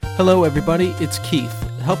Hello everybody, it's Keith.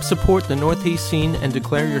 Help support the Northeast scene and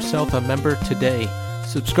declare yourself a member today.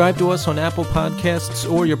 Subscribe to us on Apple Podcasts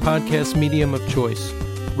or your podcast medium of choice.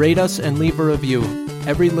 Rate us and leave a review.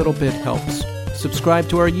 Every little bit helps. Subscribe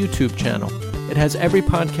to our YouTube channel. It has every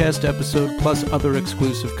podcast episode plus other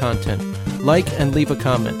exclusive content. Like and leave a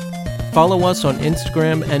comment. Follow us on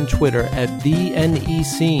Instagram and Twitter at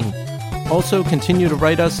TheNEScene. Also, continue to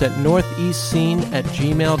write us at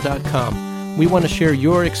northeastscene@gmail.com. We want to share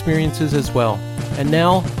your experiences as well. And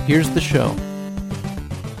now, here's the show.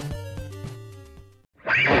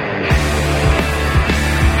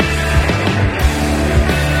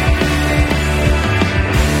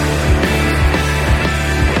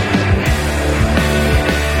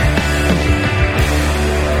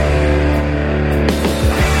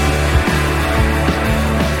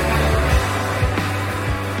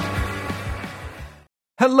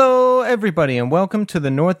 Hello, everybody, and welcome to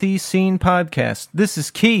the Northeast Scene Podcast. This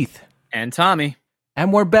is Keith. And Tommy.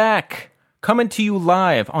 And we're back, coming to you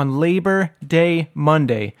live on Labor Day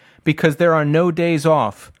Monday, because there are no days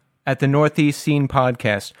off at the Northeast Scene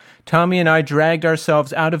Podcast. Tommy and I dragged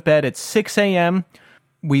ourselves out of bed at 6 a.m.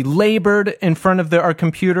 We labored in front of our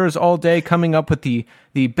computers all day, coming up with the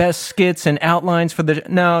best skits and outlines for the...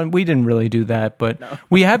 No, we didn't really do that, but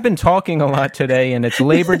we have been talking a lot today, and it's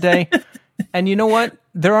Labor Day. And you know what?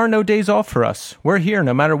 There are no days off for us. We're here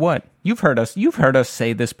no matter what. You've heard us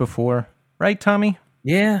say this before, right, Tommy?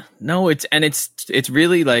 Yeah. No, it's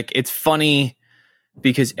really like, it's funny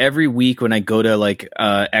because every week when I go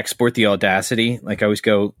to export the Audacity, like I always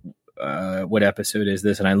go, what episode is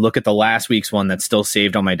this? And I look at the last week's one that's still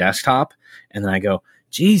saved on my desktop. And then I go,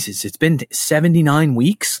 Jesus, it's been 79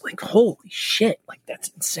 weeks. Like, holy shit. Like, that's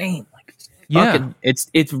insane. Like,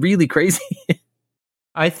 it's really crazy.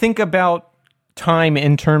 I think about time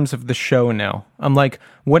in terms of the show now. I'm like,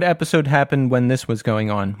 what episode happened when this was going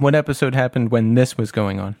on? What episode happened when this was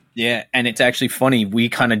going on? Yeah, and it's actually funny. We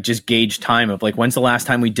kind of just gauge time of like, when's the last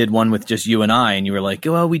time we did one with just you and I? And you were like,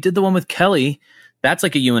 well, we did the one with Kelly. That's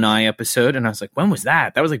like a you and I episode. And I was like, when was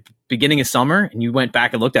that? That was like beginning of summer. And you went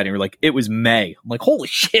back and looked at it and you were like, it was May. I'm like, holy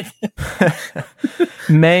shit.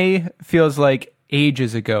 May feels like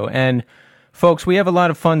ages ago. And folks, we have a lot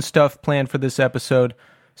of fun stuff planned for this episode.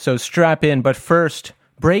 So strap in. But first,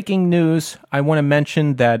 breaking news. I want to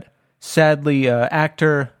mention that sadly,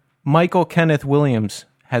 actor Michael Kenneth Williams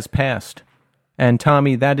has passed. And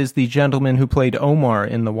Tommy, that is the gentleman who played Omar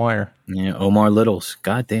in The Wire. Yeah, Omar Littles.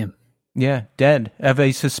 Goddamn. Yeah, dead of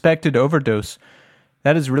a suspected overdose.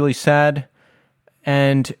 That is really sad.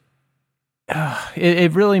 And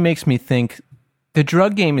it really makes me think the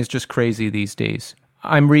drug game is just crazy these days.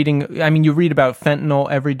 You read about fentanyl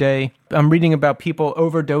every day. I'm reading about people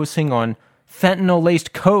overdosing on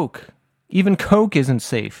fentanyl-laced Coke. Even Coke isn't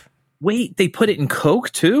safe. Wait, they put it in Coke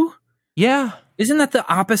too? Yeah. Isn't that the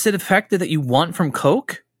opposite effect that you want from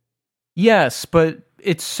Coke? Yes, but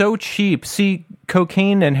it's so cheap. See,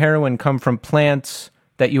 cocaine and heroin come from plants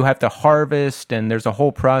that you have to harvest, and there's a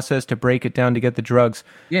whole process to break it down to get the drugs.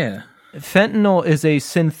 Yeah. Fentanyl is a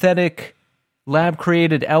synthetic,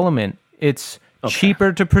 lab-created element. It's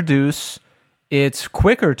cheaper to produce, it's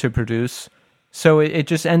quicker to produce, so it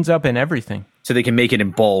just ends up in everything. So they can make it in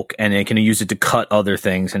bulk, and they can use it to cut other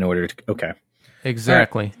things in order to... Okay.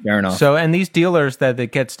 Exactly. Right. Fair enough. So, and these dealers that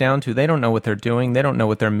it gets down to, they don't know what they're doing, they don't know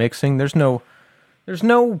what they're mixing, there's no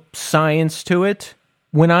science to it.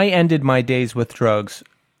 When I ended my days with drugs,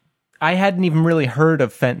 I hadn't even really heard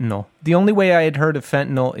of fentanyl. The only way I had heard of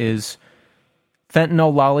fentanyl is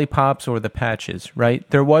fentanyl lollipops or the patches, right?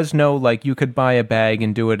 There was no, like, you could buy a bag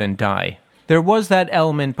and do it and die. There was that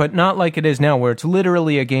element, but not like it is now, where it's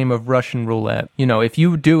literally a game of Russian roulette. You know, if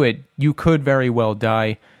you do it, you could very well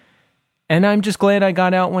die. And I'm just glad I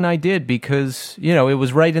got out when I did, because, you know, it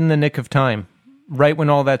was right in the nick of time, right when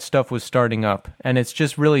all that stuff was starting up. And it's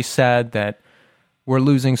just really sad that we're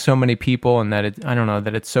losing so many people, and that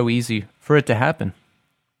it's so easy for it to happen.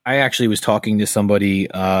 I actually was talking to somebody,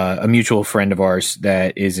 a mutual friend of ours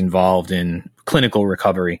that is involved in clinical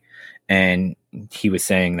recovery. And he was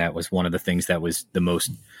saying that was one of the things that was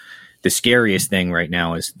the scariest thing right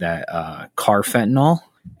now is that carfentanil.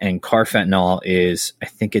 And carfentanil is, I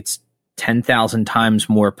think it's 10,000 times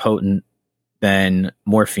more potent than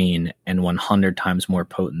morphine and 100 times more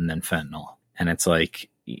potent than fentanyl. And it's like,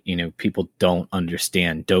 you know, people don't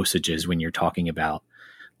understand dosages when you're talking about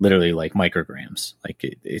literally like micrograms. Like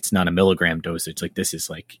it's not a milligram dosage. Like this is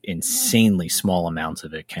like insanely small amounts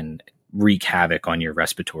of it can wreak havoc on your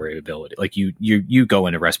respiratory ability. Like you go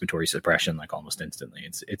into respiratory suppression like almost instantly.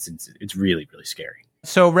 It's really, really scary.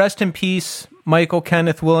 So rest in peace, Michael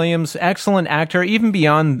Kenneth Williams, excellent actor, even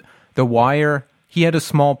beyond The Wire. He had a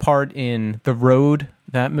small part in The Road,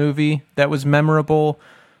 that movie that was memorable.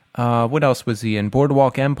 What else was he in?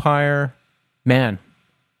 Boardwalk Empire. Man,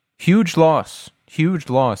 huge loss. Huge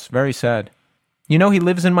loss. Very sad. You know he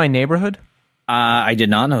lives in my neighborhood? I did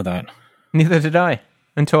not know that. Neither did I,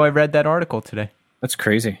 until I read that article today. That's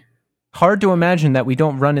crazy. Hard to imagine that we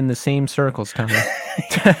don't run in the same circles, Tommy.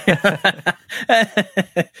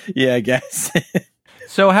 Yeah, I guess.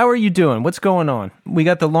 So how are you doing? What's going on? We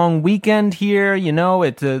got the long weekend here, you know,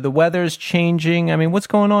 the weather's changing. I mean, what's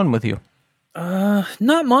going on with you?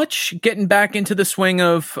 Not much. Getting back into the swing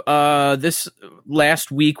of this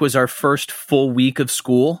last week was our first full week of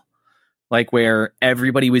school, like where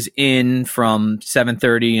everybody was in from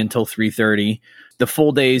 7:30 until 3:30. The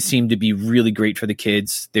full days seemed to be really great for the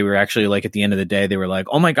kids. They were actually like at the end of the day, they were like,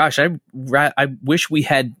 "Oh my gosh, I wish we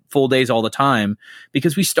had full days all the time,"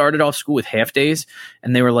 because we started off school with half days,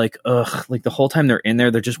 and they were like, "Ugh!" Like the whole time they're in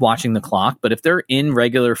there, they're just watching the clock. But if they're in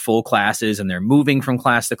regular full classes and they're moving from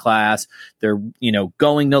class to class, they're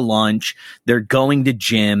going to lunch, they're going to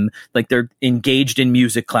gym, like they're engaged in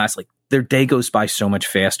music class, like their day goes by so much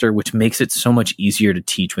faster, which makes it so much easier to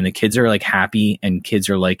teach when the kids are like happy and kids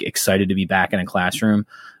are like excited to be back in a classroom.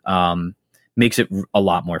 Makes it a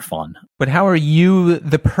lot more fun. But how are you,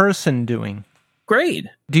 the person, doing? Great.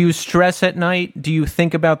 Do you stress at night? Do you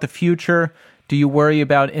think about the future? Do you worry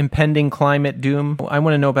about impending climate doom? I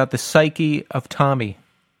want to know about the psyche of Tommy.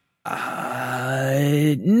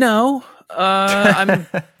 No.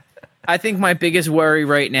 I think my biggest worry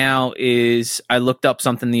right now is I looked up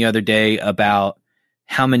something the other day about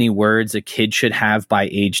how many words a kid should have by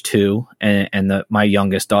age 2. And my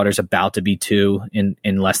youngest daughter's about to be 2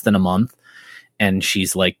 in less than a month. And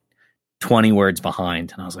she's like 20 words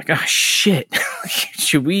behind. And I was like, oh, shit.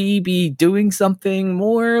 Should we be doing something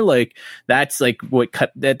more? Like, that's like what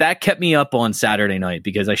that kept me up on Saturday night,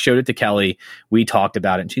 because I showed it to Kelly. We talked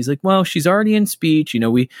about it. And she's like, well, she's already in speech.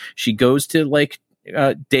 She goes to like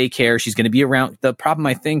daycare. She's going to be around. The problem,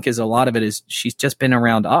 I think, is a lot of it is she's just been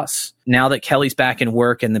around us. Now that Kelly's back in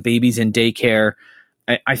work and the baby's in daycare,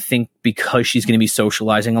 I think because she's going to be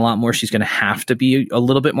socializing a lot more, she's going to have to be a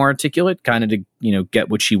little bit more articulate, kind of to, get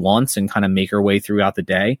what she wants and kind of make her way throughout the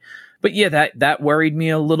day. But yeah, that worried me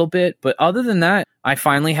a little bit. But other than that, I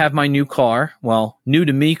finally have my new car. Well, new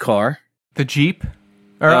to me car. The Jeep?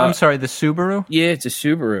 Or I'm sorry, the Subaru? Yeah, it's a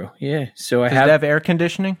Subaru. Yeah. So Does it have air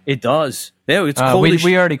conditioning? It does. Yeah, it's cold.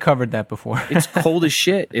 We already covered that before. It's cold as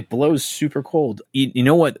shit. It blows super cold. You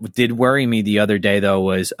know what did worry me the other day, though,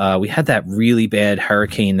 was we had that really bad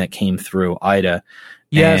hurricane that came through, Ida.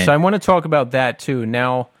 Yes, I want to talk about that, too.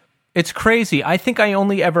 Now, it's crazy. I think I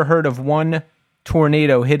only ever heard of one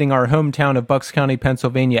tornado hitting our hometown of Bucks County,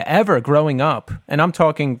 Pennsylvania, ever growing up. And I'm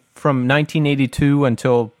talking from 1982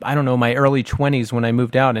 until, I don't know, my early 20s when I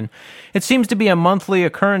moved out. And it seems to be a monthly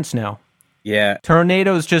occurrence now. Yeah.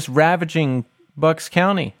 Tornadoes just ravaging Bucks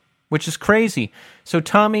County, which is crazy. So,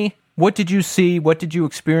 Tommy, what did you see? What did you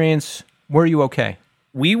experience? Were you okay?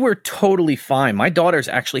 We were totally fine. My daughters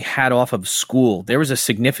actually had off of school. There was a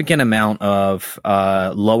significant amount of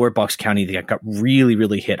lower Bucks County that got really,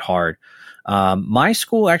 really hit hard. My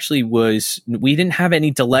school actually we didn't have any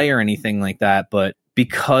delay or anything like that, but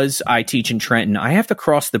because I teach in Trenton, I have to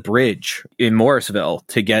cross the bridge in Morrisville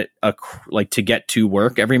to get to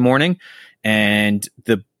work every morning. And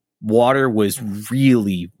the water was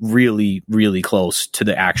really, really, really close to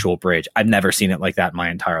the actual bridge. I've never seen it like that in my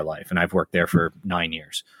entire life. And I've worked there for 9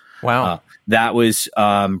 years. Wow. That was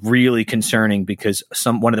really concerning, because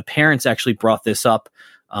one of the parents actually brought this up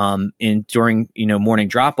during morning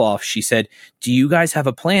drop off. She said, do you guys have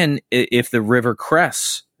a plan if the river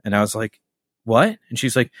crests? And I was like, what? And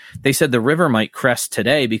she's like, they said the river might crest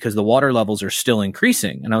today because the water levels are still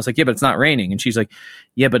increasing. And I was like, yeah, but it's not raining. And she's like,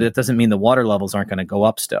 yeah, but it doesn't mean the water levels aren't going to go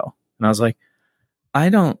up still. And I was like, I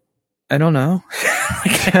don't know.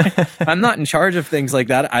 I'm not in charge of things like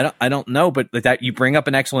that. I don't know. But that you bring up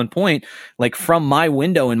an excellent point. Like, from my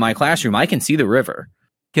window in my classroom, I can see the river.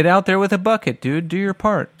 Get out there with a bucket, dude. Do your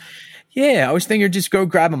part. Yeah, I was thinking just go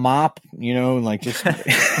grab a mop, like just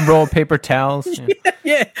roll paper towels.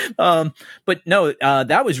 Yeah. But no,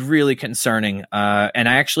 that was really concerning. And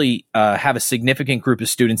I actually have a significant group of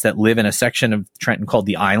students that live in a section of Trenton called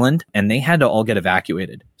the Island, and they had to all get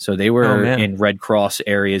evacuated. So they were in Red Cross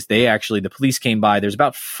areas. The police came by. There's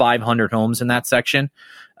about 500 homes in that section.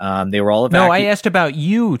 They were all evacuated. No, I asked about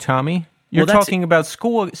you, Tommy. You're talking about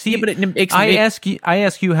school. See, yeah, but it makes I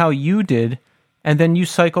ask you how you did. And then you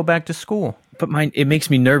cycle back to school. But it makes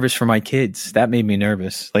me nervous for my kids. That made me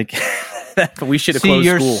nervous. Like, we should have closed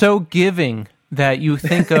school. See, you're so giving that you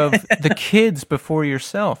think of the kids before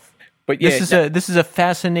yourself. But yeah, this is a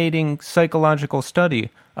fascinating psychological study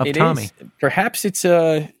of Tommy. Perhaps it's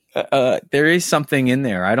there is something in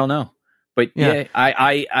there. I don't know. But yeah,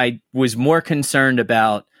 I was more concerned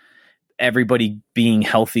about everybody being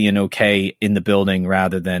healthy and okay in the building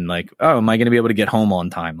rather than like, oh, am I going to be able to get home on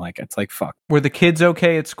time? Like, it's like, fuck. Were the kids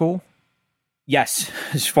okay at school? Yes.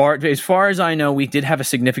 As far as I know, we did have a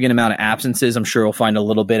significant amount of absences. I'm sure we'll find a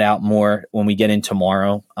little bit out more when we get in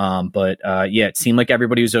tomorrow. But yeah, it seemed like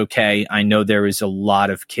everybody was okay. I know there was a lot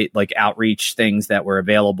of outreach things that were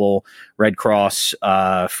available, Red Cross,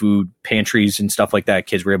 food pantries and stuff like that.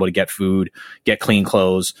 Kids were able to get food, get clean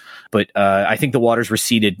clothes. But I think the waters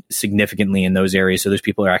receded significantly in those areas. So those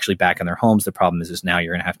people are actually back in their homes. The problem is now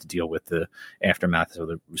you're going to have to deal with the aftermath of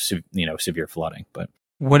the severe flooding. But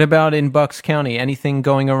what about in Bucks County? Anything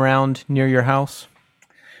going around near your house?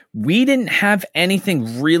 We didn't have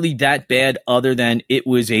anything really that bad other than it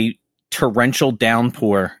was a torrential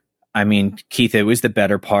downpour. I mean, Keith, it was the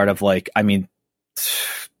better part of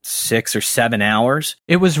 6 or 7 hours.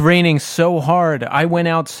 It was raining so hard. I went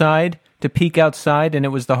outside to peek outside, and it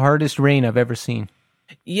was the hardest rain I've ever seen.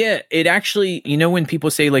 Yeah, it actually, when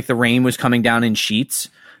people say like the rain was coming down in sheets,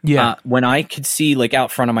 when I could see like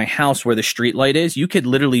out front of my house where the street light is, you could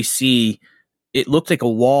literally see it looked like a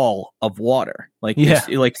wall of water, like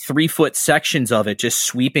 3-foot sections of it just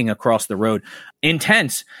sweeping across the road.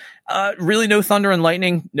 Intense. Really no thunder and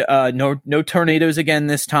lightning, no tornadoes again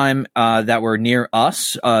this time that were near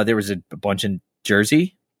us. There was a bunch in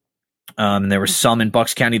Jersey. And there were some in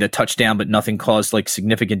Bucks County that touched down, but nothing caused like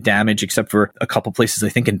significant damage except for a couple places, I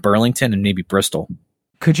think in Burlington and maybe Bristol.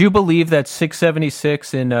 Could you believe that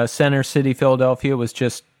 676 in Center City, Philadelphia was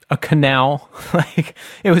just a canal? Like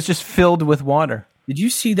it was just filled with water. Did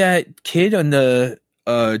you see that kid on the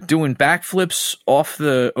doing backflips off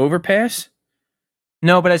the overpass?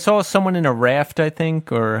 No, but I saw someone in a raft, I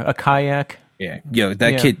think, or a kayak. Yeah,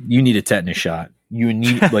 kid, you need a tetanus shot. You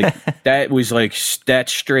need that was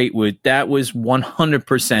that was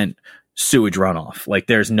 100% sewage runoff. Like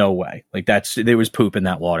there's no way. Like there was poop in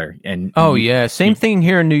that water. And same thing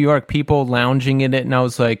here in New York. People lounging in it, and I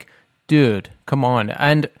was like, dude, come on.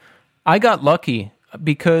 And I got lucky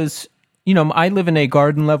because I live in a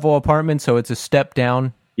garden level apartment, so it's a step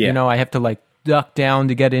down. Yeah. I have to duck down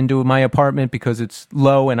to get into my apartment because it's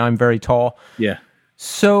low and I'm very tall. Yeah.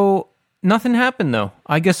 So nothing happened, though.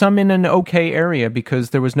 I guess I'm in an okay area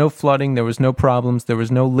because there was no flooding, there was no problems, there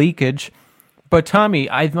was no leakage. But Tommy,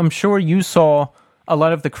 I'm sure you saw a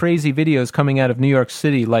lot of the crazy videos coming out of New York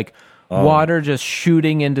City, water just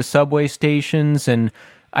shooting into subway stations, and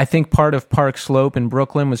I think part of Park Slope in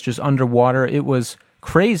Brooklyn was just underwater. It was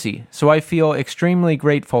crazy. So I feel extremely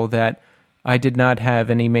grateful that I did not have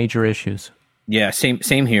any major issues. Yeah,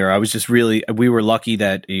 same here. I was just we were lucky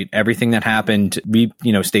that everything that happened, we,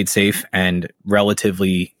 stayed safe and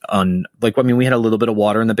relatively we had a little bit of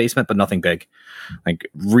water in the basement, but nothing big,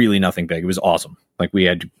 really nothing big. It was awesome. We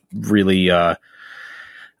had really, I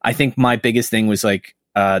think my biggest thing was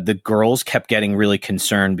the girls kept getting really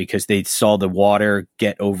concerned because they saw the water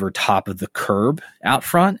get over top of the curb out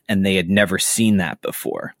front and they had never seen that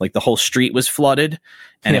before. The whole street was flooded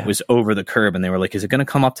and it was over the curb and they were like, is it going to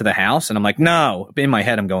come up to the house? And I'm like, no. In my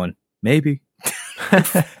head, I'm going, maybe.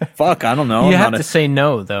 Fuck, I don't know. You have to say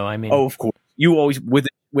no, though. I mean, oh, of course. You always, with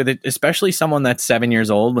it, especially someone that's 7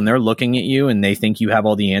 years old, when they're looking at you and they think you have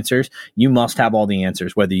all the answers, you must have all the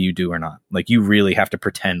answers, whether you do or not. You really have to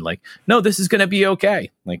pretend no, this is going to be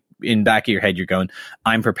okay. In back of your head, you're going,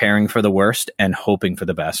 I'm preparing for the worst and hoping for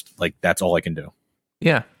the best. That's all I can do.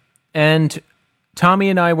 Yeah. And Tommy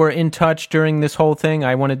and I were in touch during this whole thing.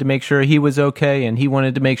 I wanted to make sure he was okay, and he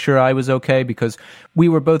wanted to make sure I was okay because we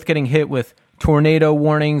were both getting hit with tornado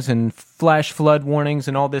warnings and flash flood warnings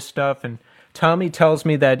and all this stuff. And Tommy tells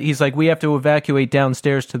me that he's like, we have to evacuate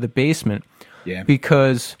downstairs to the basement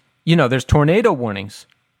because, there's tornado warnings.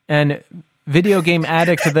 And video game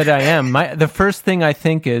addict that I am, the first thing I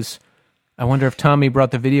think is, I wonder if Tommy brought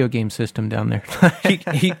the video game system down there.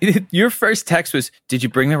 Your first text was, did you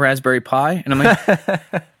bring the Raspberry Pi? And I'm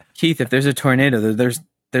like, Keith, if there's a tornado,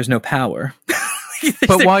 there's no power.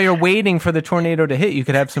 But while you're waiting for the tornado to hit, you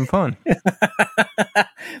could have some fun.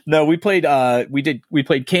 No, we played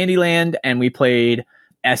Candyland, and we played,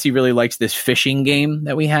 Essie really likes this fishing game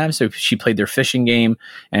that we have. So she played their fishing game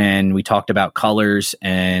and we talked about colors,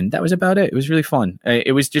 and that was about it. It was really fun.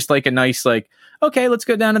 It was just a nice, okay, let's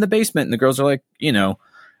go down to the basement. And the girls are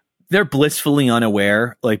they're blissfully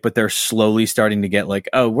unaware, but they're slowly starting to get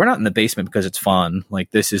oh, we're not in the basement because it's fun.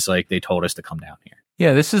 This is they told us to come down here.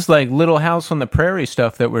 Yeah, this is Little House on the Prairie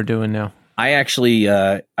stuff that we're doing now. I actually,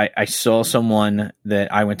 I saw someone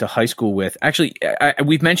that I went to high school with. Actually,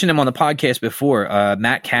 we've mentioned him on the podcast before.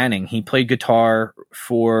 Matt Canning. He played guitar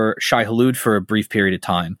for Shai Hulud for a brief period of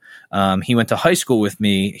time. He went to high school with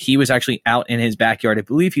me. He was actually out in his backyard. I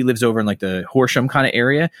believe he lives over in like the Horsham kind of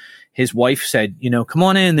area. His wife said, come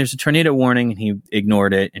on in. There's a tornado warning. And he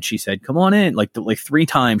ignored it. And she said, come on in. Like 3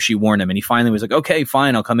 times she warned him. And he finally was like, okay,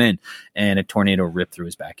 fine, I'll come in. And a tornado ripped through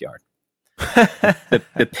his backyard.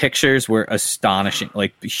 the pictures were astonishing,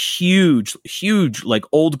 like huge, like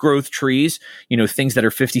old growth trees, things that are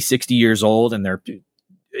 50, 60 years old and they're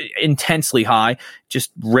intensely high, just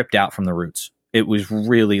ripped out from the roots. It was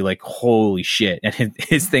really like, holy shit. And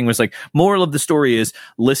his thing was like, moral of the story is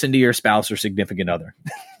listen to your spouse or significant other.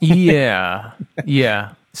 Yeah.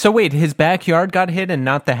 So wait, his backyard got hit and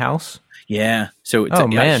not the house? Yeah. So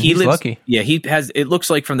he's lucky. Yeah, he has, it looks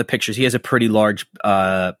like from the pictures, he has a pretty large,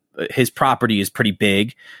 his property is pretty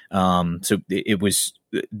big. So it was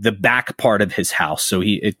the back part of his house. So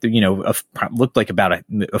looked like about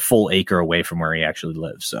a full acre away from where he actually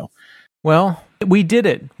lives. So, well, we did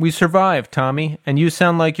it. We survived, Tommy. And you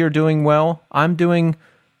sound like you're doing well. I'm doing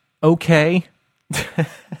okay.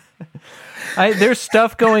 There's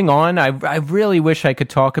stuff going on. I really wish I could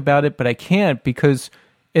talk about it, but I can't because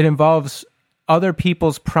it involves other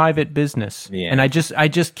people's private business. Yeah. And I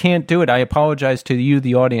just can't do it. I apologize to you,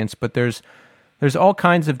 the audience, but there's all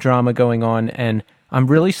kinds of drama going on and I'm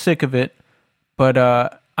really sick of it, but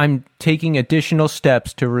I'm taking additional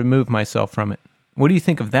steps to remove myself from it. What do you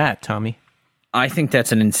think of that, Tommy? I think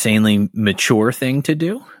that's an insanely mature thing to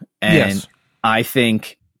do. And yes. I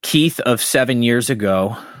think Keith of 7 years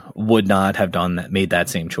ago would not have made that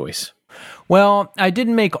same choice. Well, I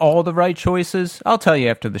didn't make all the right choices. I'll tell you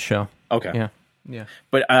after the show. Okay. Yeah.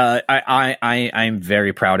 But I'm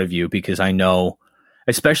very proud of you because I know,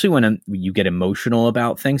 especially when you get emotional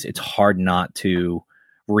about things, it's hard not to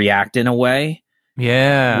react in a way.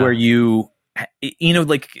 Yeah. Where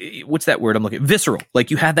like, what's that word I'm looking at? Visceral.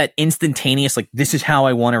 Like you have that instantaneous, like, this is how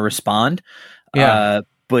I want to respond. Yeah.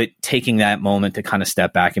 But taking that moment to kind of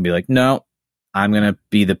step back and be like, no, I'm going to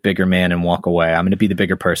be the bigger man and walk away. I'm going to be the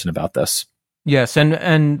bigger person about this. Yes.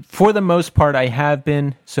 And for the most part, I have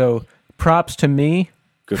been. So props to me.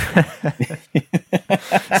 Good.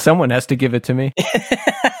 Someone has to give it to me.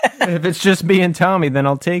 If it's just me and Tommy, then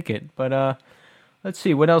I'll take it. But let's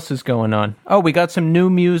see, what else is going on? Oh, we got some new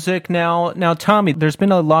music now. Now, Tommy, there's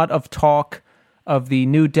been a lot of talk of the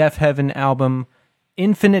new Deafheaven album,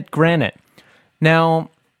 Infinite Granite. Now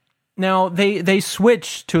they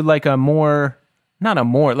switched to like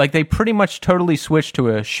they pretty much totally switched to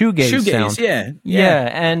a shoegaze sound. Yeah.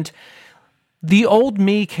 And the old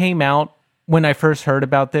me came out when I first heard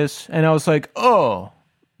about this, and I was like, oh,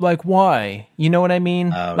 like why? You know what I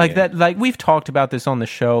mean? That, like we've talked about this on the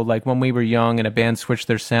show. Like when we were young and a band switched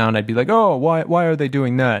their sound, I'd be like, oh, why are they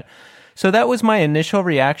doing that? So that was my initial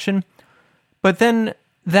reaction. But then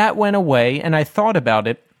that went away, and I thought about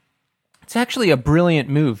it. It's actually a brilliant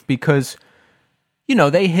move because,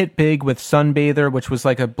 they hit big with Sunbather, which was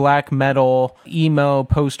like a black metal, emo,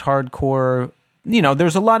 post-hardcore.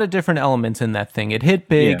 There's a lot of different elements in that thing. It hit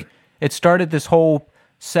big. Yeah. It started this whole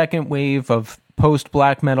second wave of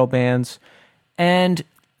post-black metal bands. And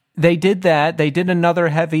they did that. They did another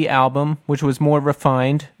heavy album, which was more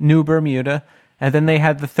refined, New Bermuda. And then they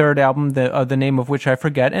had the third album, the name of which I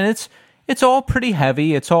forget. And it's all pretty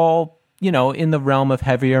heavy. It's all, in the realm of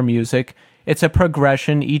heavier music. It's a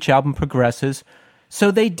progression. Each album progresses. So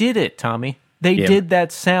they did it, Tommy. They did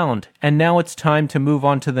that sound. And now it's time to move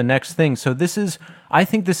on to the next thing. So I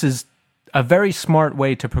think this is a very smart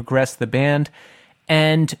way to progress the band.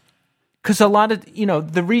 And because a lot of,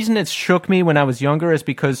 the reason it shook me when I was younger is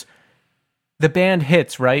because the band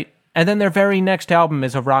hits, right? And then their very next album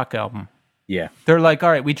is a rock album. Yeah. They're like,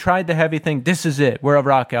 all right, we tried the heavy thing. This is it. We're a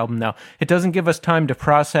rock album now. It doesn't give us time to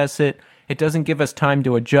process it. It doesn't give us time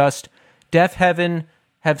to adjust. Deafheaven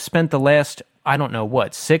have spent the last,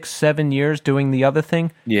 6-7 years doing the other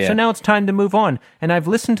thing. Yeah. So now it's time to move on. And I've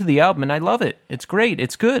listened to the album and I love it. It's great.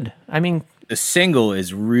 It's good. I mean, the single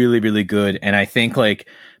is really, really good. And I think like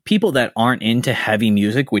people that aren't into heavy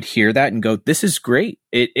music would hear that and go, this is great.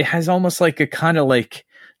 It has almost like a kind of like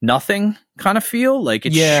nothing kind of feel. Like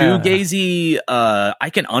it's shoegazy. I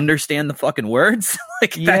can understand the fucking words.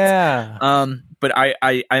 Like that's, but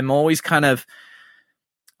I'm always kind of,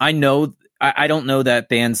 I don't know that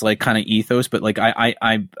band's like kind of ethos, but like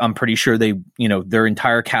I'm pretty sure they, their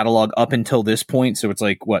entire catalog up until this point. So it's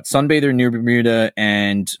like what Sunbather, New Bermuda,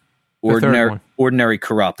 and Ordinary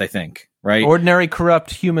Corrupt, I think, right? Ordinary Corrupt,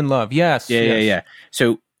 Human Love. Yes. Yeah.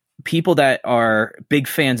 So people that are big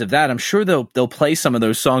fans of that, I'm sure they'll play some of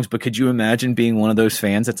those songs, but could you imagine being one of those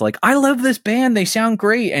fans that's like, I love this band, they sound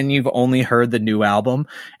great, and you've only heard the new album,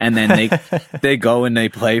 and then they go and they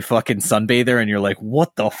play fucking Sunbather, and you're like,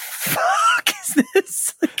 what the fuck is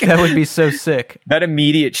this? Like, that would be so sick. That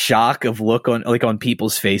immediate shock of look on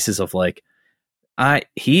people's faces of like,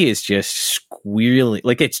 he is just squealing,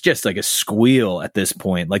 like it's just like a squeal at this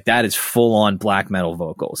point. Like that is full on black metal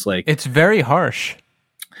vocals. Like it's very harsh.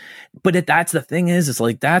 But that's the thing is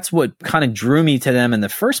like that's what kind of drew me to them in the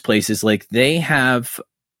first place. Is like they have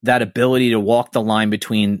that ability to walk the line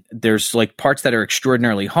between. There's like parts that are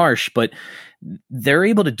extraordinarily harsh, but they're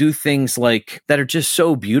able to do things like that are just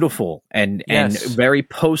so beautiful and very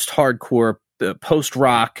post-hardcore,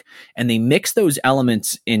 post-rock, and they mix those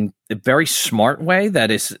elements in a very smart way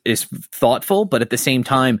that is thoughtful, but at the same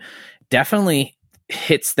time definitely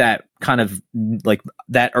hits that kind of like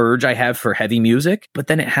that urge I have for heavy music, but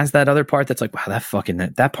then it has that other part that's like, wow,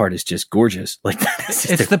 that part is just gorgeous. Like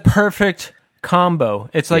it's the perfect combo.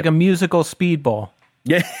 It's like a musical speedball.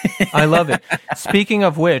 Yeah. I love it. Speaking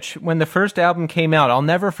of which, when the first album came out, I'll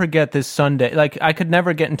never forget this Sunday. Like I could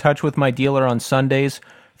never get in touch with my dealer on Sundays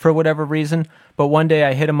for whatever reason, but one day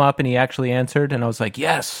I hit him up and he actually answered, and I was like,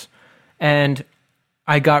 yes. And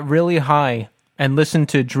I got really high and listened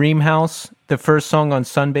to Dream House, the first song on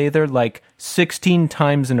Sunbather, like 16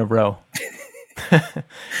 times in a row.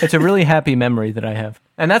 It's a really happy memory that I have.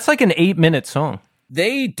 And that's like an 8-minute song.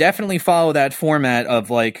 They definitely follow that format of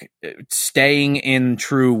like staying in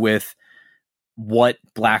true with what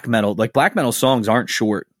black metal songs aren't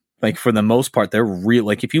short. Like for the most part, they're real.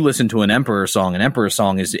 Like if you listen to an Emperor song is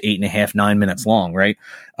 8.5, 9 minutes long. Right.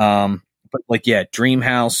 But like, yeah, Dream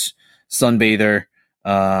House, Sunbather.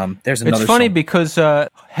 There's another. It's funny song. Because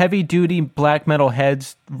heavy duty black metal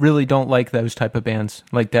heads really don't like those type of bands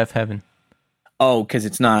like Deafheaven. Oh, because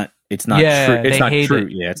it's not true. It's not true.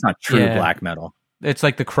 Yeah. It's not true black metal. It's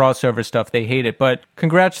like the crossover stuff. They hate it. But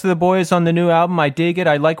congrats to the boys on the new album. I dig it.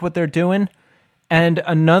 I like what they're doing. And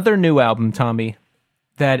another new album, Tommy,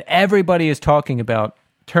 that everybody is talking about,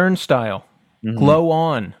 Turnstile, Glow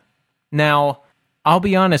On. Now, I'll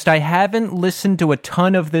be honest, I haven't listened to a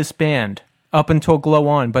ton of this band up until Glow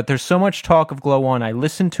On, but there's so much talk of Glow On. I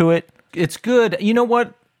listened to it. It's good. You know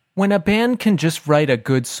what? When a band can just write a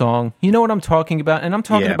good song, you know what I'm talking about? And I'm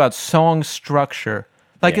talking about song structure.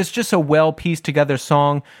 Like, it's just a well-pieced together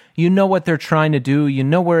song. You know what they're trying to do. You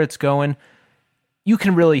know where it's going. You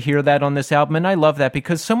can really hear that on this album, and I love that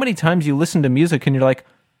because so many times you listen to music and you're like,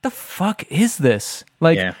 the fuck is this?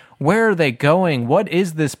 Like, where are they going? What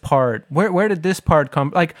is this part? Where did this part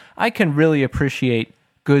come? Like, I can really appreciate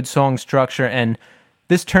good song structure, and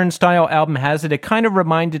this Turnstile album has it. It kind of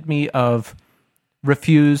reminded me of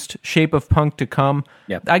Refused, Shape of Punk to Come.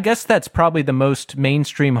 Yep. I guess that's probably the most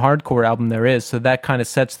mainstream hardcore album there is, so that kind of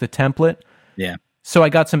sets the template. Yeah. So I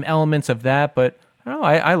got some elements of that, but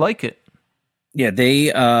I like it. Yeah, they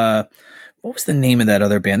what was the name of that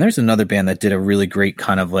other band? There's another band that did a really great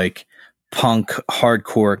kind of like punk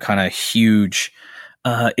hardcore kind of huge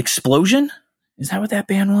Explosion. Is that what that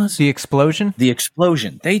band was? The Explosion? The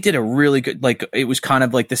Explosion. They did a really good, like, it was kind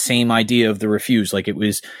of like the same idea of the Refuse. Like, it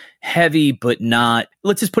was heavy, but not,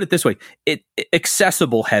 let's just put it this way,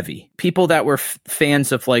 accessible heavy. People that were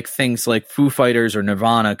fans of, like, things like Foo Fighters or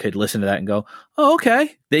Nirvana could listen to that and go, oh,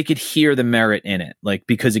 okay. They could hear the merit in it. Like,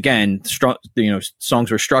 because, again, songs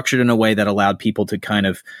were structured in a way that allowed people to kind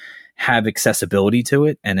of have accessibility to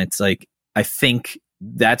it. And it's like, I think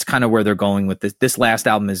that's kind of where they're going with this. This last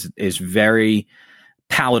album is very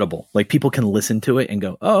palatable. Like, people can listen to it and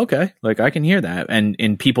go, oh, okay, like I can hear that.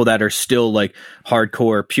 And people that are still like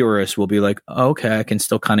hardcore purists will be like, oh, okay, I can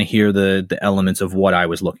still kind of hear the elements of what I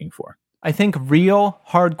was looking for. I think real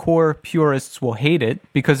hardcore purists will hate it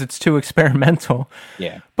because it's too experimental.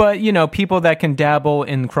 Yeah. But, people that can dabble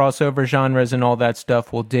in crossover genres and all that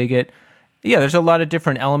stuff will dig it. Yeah, there's a lot of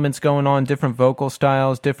different elements going on, different vocal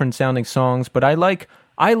styles, different sounding songs, but I like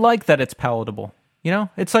that it's palatable.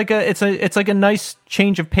 It's like a nice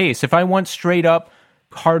change of pace. If I want straight up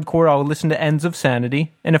hardcore, I'll listen to Ends of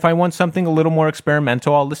Sanity, and if I want something a little more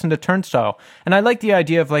experimental, I'll listen to Turnstile. And I like the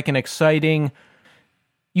idea of like an exciting.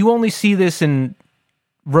 You only see this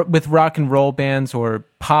with rock and roll bands or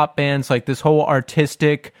pop bands, like this whole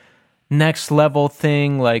artistic next level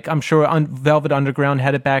thing. Like, I'm sure Velvet Underground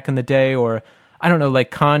had it back in the day, or I don't know,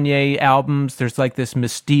 like Kanye albums. There's like this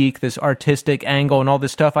mystique, this artistic angle and all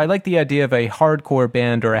this stuff. I like the idea of a hardcore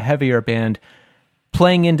band or a heavier band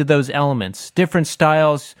playing into those elements, different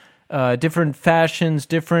styles, different fashions,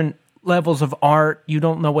 different levels of art. You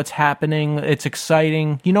don't know what's happening. It's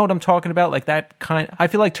exciting. You know what I'm talking about? Like that kind. I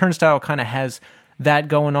feel like Turnstile kind of has that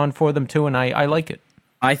going on for them too, and I like it.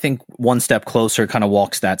 I think One Step Closer kind of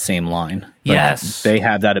walks that same line. Like, yes. They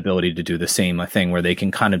have that ability to do the same thing where they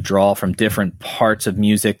can kind of draw from different parts of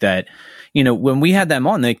music that, when we had them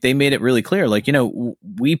on, they made it really clear. Like,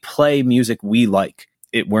 we play music we like.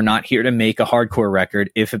 We're not here to make a hardcore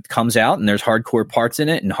record. If it comes out and there's hardcore parts in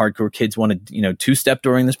it and hardcore kids want to, two-step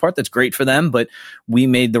during this part, that's great for them. But we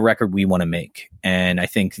made the record we want to make. And I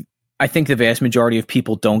think the vast majority of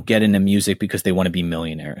people don't get into music because they want to be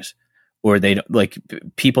millionaires. Or they like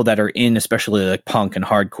people that are in, especially like punk and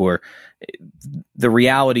hardcore, the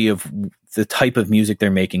reality of the type of music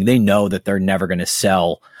they're making, they know that they're never going to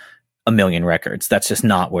sell 1 million records. That's just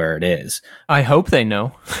not where it is. I hope they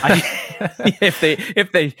know. If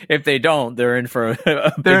they don't, they're in for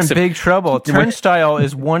big trouble. Turnstile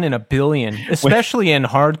is 1 in a billion, especially in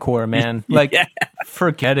hardcore, man. Like,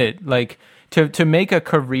 forget it. Like to make a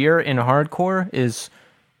career in hardcore is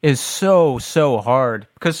so hard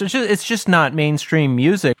because it's just not mainstream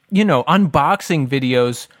music. Unboxing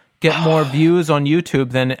videos get more views on YouTube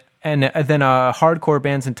than a hardcore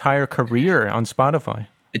band's entire career on Spotify.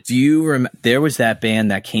 Do you remember there was that band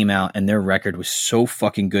that came out and their record was so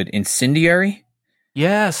fucking good, Incendiary?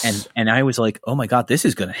 Yes. And I was like, oh my God, this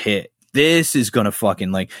is gonna hit. This is gonna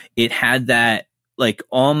fucking it had that like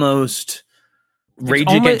almost Rage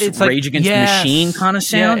Against the Machine kind of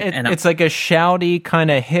sound. Yeah, it's like a shouty kind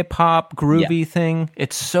of hip hop groovy thing.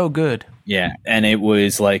 It's so good. Yeah. And it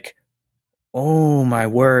was like, oh my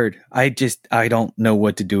word. I don't know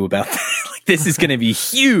what to do about that. Like, this is going to be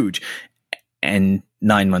huge. And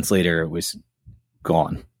 9 months later, it was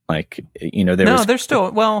gone. Like, they're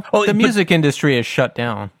still, the music industry is shut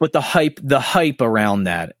down. But the hype around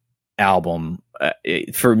that album,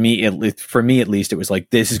 for me at least, it was like,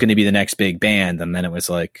 this is going to be the next big band. And then it was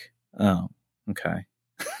like, oh, okay.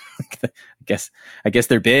 I guess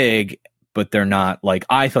they're big, but they're not like,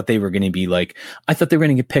 I thought they were going to be like, I thought they were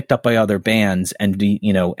going to get picked up by other bands and be,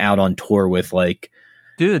 out on tour with like,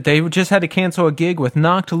 dude, they just had to cancel a gig with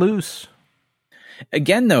Knocked Loose.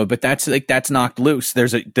 Again, though, but that's Knocked Loose.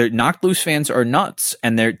 The Knocked Loose fans are nuts,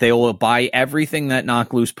 and they will buy everything that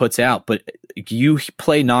Knocked Loose puts out. But you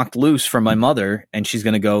play Knocked Loose for my mother, and she's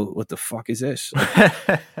gonna go, "What the fuck is this?"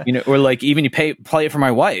 Like, or like even you play it for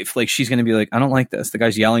my wife, like she's gonna be like, "I don't like this. The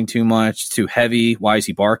guy's yelling too much, too heavy. Why is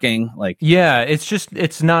he barking?" Like, yeah,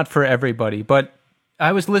 it's not for everybody. But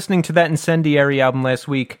I was listening to that Incendiary album last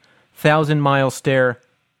week, 1,000 Mile Stare.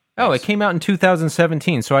 Oh, it came out in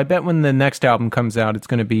 2017, so I bet when the next album comes out, it's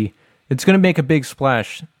going to make a big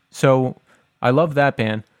splash. So I love that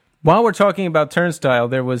band. While we're talking about Turnstile,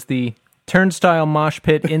 there was the Turnstile mosh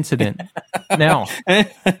pit incident. Now,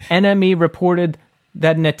 NME reported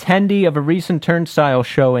that an attendee of a recent Turnstile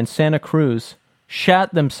show in Santa Cruz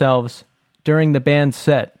shat themselves during the band's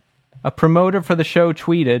set. A promoter for the show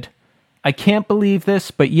tweeted, "I can't believe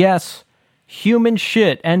this, but yes, human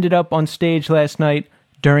shit ended up on stage last night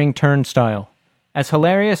during Turnstile. As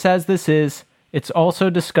hilarious as this is, it's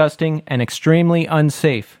also disgusting and extremely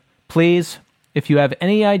unsafe. Please, if you have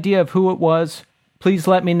any idea of who it was, please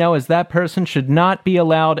let me know, as that person should not be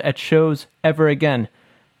allowed at shows ever again."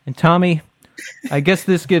 And Tommy, I guess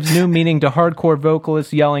this gives new meaning to hardcore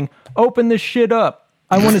vocalists yelling, "Open this shit up.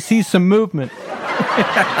 I want to see some movement."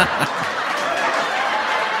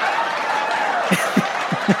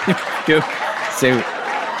 So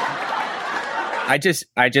I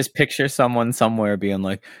just picture someone somewhere being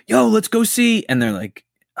like, "Yo, let's go see," and they're like,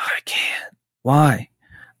 "Oh, I can't. Why?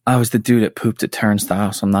 I was the dude that pooped at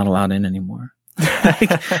Turnstile, so I'm not allowed in anymore."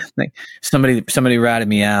 like somebody ratted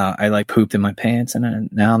me out. I like pooped in my pants, and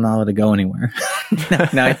now I'm not allowed to go anywhere.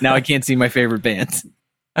 now I can't see my favorite bands.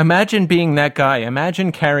 Imagine being that guy.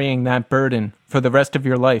 Imagine carrying that burden for the rest of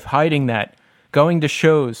your life, hiding that, going to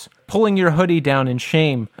shows, pulling your hoodie down in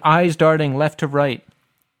shame, eyes darting left to right,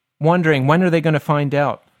 wondering, when are they going to find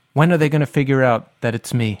out? When are they going to figure out that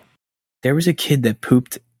it's me? There was a kid that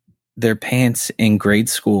pooped their pants in grade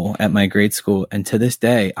school, at my grade school, and to this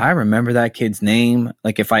day, I remember that kid's name.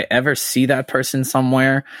 Like, if I ever see that person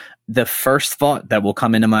somewhere, the first thought that will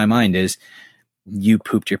come into my mind is, you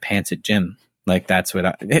pooped your pants at gym. Like, that's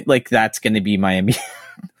what that's going to be my immediate.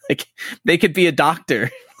 Like, they could be a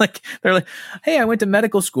doctor. Like, they're like, "Hey, I went to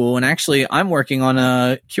medical school, and actually I'm working on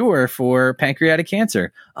a cure for pancreatic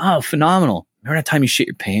cancer." Oh, phenomenal. Remember that time you shit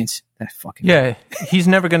your pants? That fucking... Yeah, he's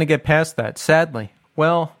never going to get past that, sadly.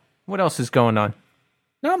 Well, what else is going on?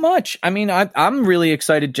 Not much. I mean, I'm really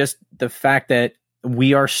excited, just the fact that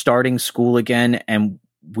we are starting school again, and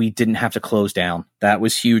we didn't have to close down. That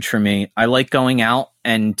was huge for me. I like going out,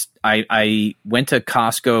 and I went to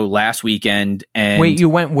Costco last weekend. And wait, you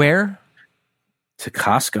went where? To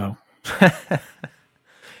Costco.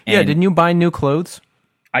 Yeah, And didn't you buy new clothes?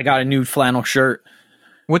 I got a new flannel shirt.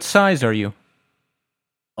 What size are you?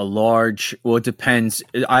 A large. Well, it depends.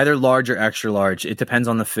 Either large or extra large. It depends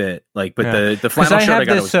on the fit. Like, but the flannel shirt I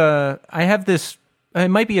got this, I have this. It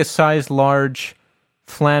might be a size large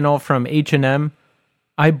flannel from H&M.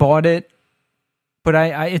 I bought it, but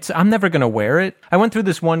I'm never gonna wear it. I went through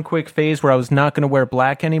this one quick phase where I was not gonna wear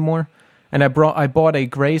black anymore, and I bought a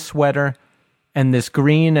gray sweater and this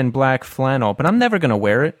green and black flannel, but I'm never gonna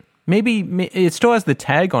wear it. Maybe it still has the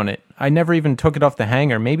tag on it. I never even took it off the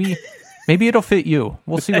hanger. Maybe it'll fit you.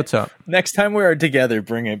 We'll see what's up. Next time we are together,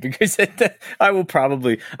 bring it, because I will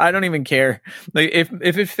probably. I don't even care. Like if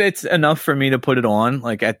it fits enough for me to put it on.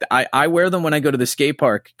 Like I wear them when I go to the skate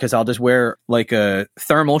park because I'll just wear like a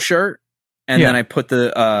thermal shirt and then I put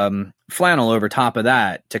the flannel over top of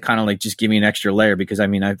that to kind of like just give me an extra layer because I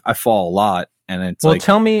mean I fall a lot. And it's well,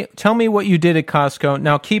 tell me what you did at Costco.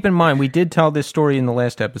 Now, keep in mind, we did tell this story in the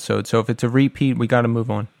last episode, so if it's a repeat, we got to move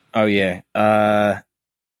on. Oh, yeah. No,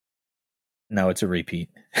 it's a repeat.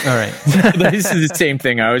 All right. This is the same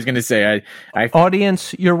thing I was going to say.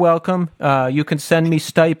 Audience, you're welcome. You can send me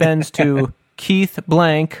stipends to Keith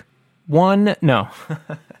Blank. No.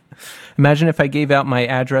 Imagine if I gave out my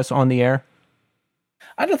address on the air.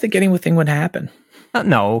 I don't think anything would happen.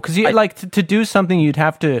 No, because to do something, you'd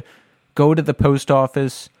have to go to the post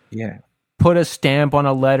office, put a stamp on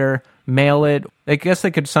a letter, mail it. I guess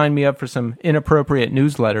they could sign me up for some inappropriate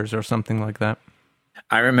newsletters or something like that.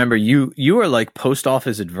 I remember you are like post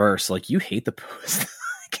office adverse. Like you hate the post.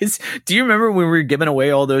 Do you remember when we were giving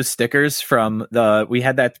away all those stickers from we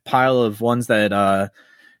had that pile of ones that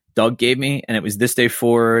Doug gave me, and it was This Day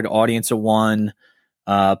Forward, Audience of One,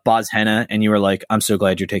 Boz Henna, and you were like, I'm so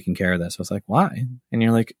glad you're taking care of this. I was like, why? And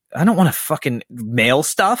you're like, I don't want to fucking mail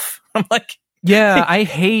stuff. I'm like, yeah, I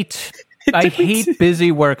hate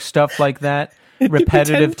busy work stuff like that.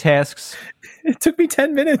 Repetitive tasks. It took me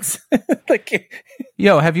 10 minutes.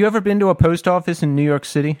 Yo, have you ever been to a post office in New York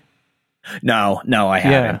City? No, I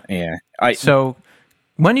haven't. Yeah. So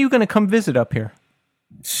when are you going to come visit up here?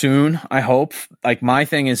 Soon, I hope. Like my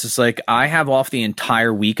thing is just like I have off the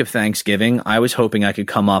entire week of Thanksgiving. I was hoping I could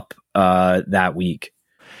come up that week.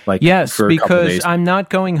 Like yes, for a couple because days. I'm not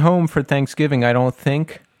going home for Thanksgiving, I don't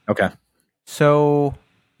think. Okay. So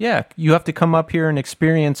yeah, you have to come up here and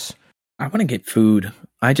experience. I want to get food.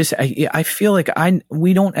 I feel like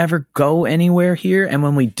we don't ever go anywhere here, and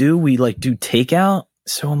when we do, we like do takeout.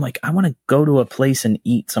 So I'm like, I want to go to a place and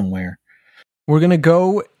eat somewhere. We're gonna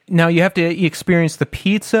go. Now you have to experience the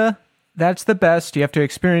pizza. That's the best. You have to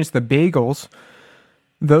experience the bagels.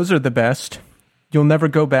 Those are the best. You'll never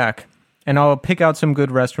go back. And I'll pick out some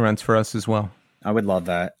good restaurants for us as well. I would love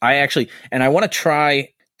that. I want to try.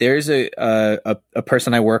 There's a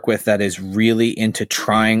person I work with that is really into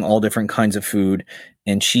trying all different kinds of food.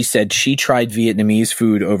 And she said she tried Vietnamese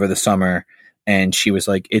food over the summer. And she was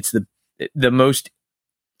like, it's the most...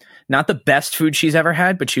 not the best food she's ever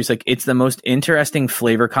had, but she was like, it's the most interesting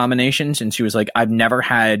flavor combinations. And she was like, I've never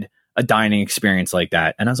had a dining experience like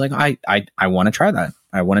that. And I was like, I want to try that.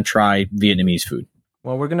 I want to try Vietnamese food.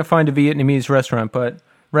 Well, we're going to find a Vietnamese restaurant, but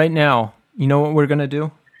right now, you know what we're going to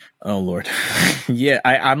do? Oh, Lord. Yeah,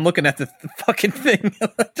 I'm looking at the fucking thing.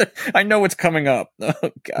 I know what's coming up. Oh,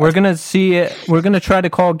 God. We're going to see it. We're going to try to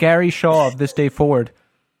call Gary Shaw of This Day Forward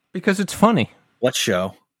because it's funny. What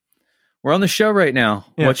show? We're on the show right now.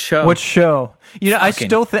 Yeah. What show? What show? You know, I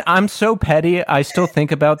still think I'm so petty. I still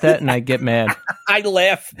think about that and I get mad. I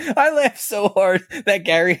laugh so hard that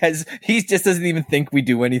Gary he just doesn't even think we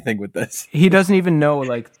do anything with this. He doesn't even know,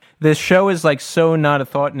 like, this show is like so not a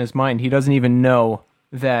thought in his mind. He doesn't even know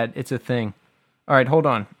that it's a thing. All right, hold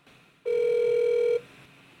on.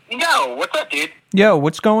 Yo, what's up, dude? Yo,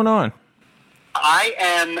 what's going on? I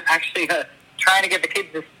am actually trying to get the kids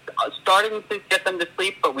starting to get them to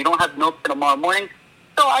sleep, but we don't have milk till tomorrow morning,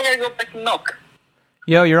 so I gotta go get some milk.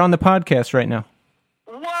 Yo, you're on the podcast right now.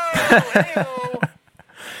 Whoa!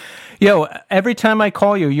 Yo, every time I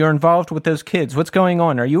call you, you're involved with those kids. What's going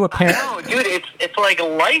on? Are you a parent? No, dude, it's like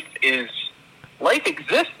life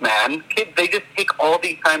exists, man. Kids, they just take all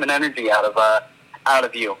the time and energy out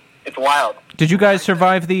of you. It's wild. Did you guys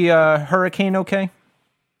survive the hurricane okay?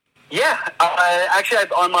 Yeah, actually,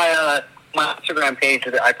 on my Instagram page,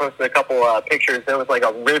 I posted a couple pictures. There was like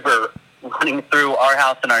a river running through our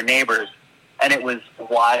house and our neighbors, and it was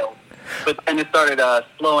wild. But then it started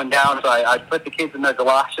slowing down, so I put the kids in their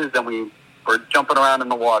galoshes, and we were jumping around in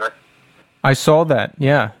the water. I saw that,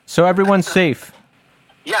 yeah. So everyone's safe.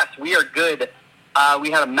 Yes, we are good.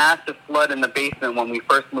 We had a massive flood in the basement when we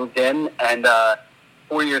first moved in, and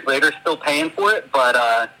 4 years later, still paying for it,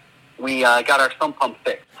 but we got our sump pump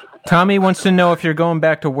fixed. Tommy wants to know if you're going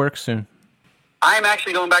back to work soon. I'm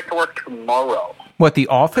actually going back to work tomorrow. What, the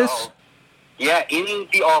office? So, yeah, in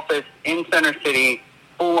the office in Center City,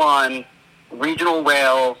 full on regional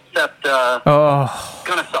rail, SEPTA. Oh.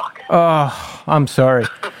 Gonna suck. Oh, I'm sorry.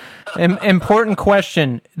 Important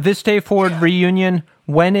question. This Day Forward reunion,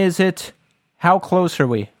 when is it? How close are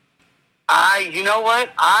we? You know what?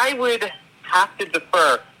 I would have to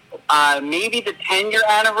defer. Maybe the 10-year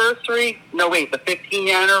anniversary? No, wait, the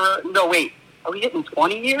 15-year anniversary? No, wait. Are we hitting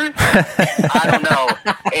 20 years? I don't know.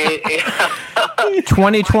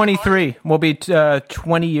 2023 will be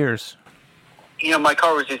 20 years. You know, my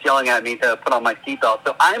car was just yelling at me to put on my seatbelt.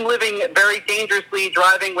 So I'm living very dangerously,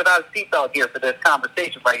 driving without a seatbelt here for this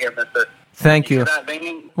conversation right here, mister. Thank you.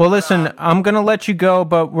 Well, listen, I'm going to let you go,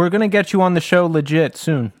 but we're going to get you on the show legit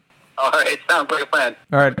soon. All right, sounds like a plan.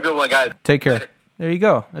 All right. Good one, guys. Take care. There you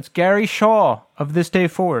go. That's Gary Shaw of This Day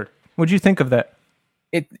Forward. What'd you think of that?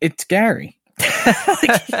 It's Gary.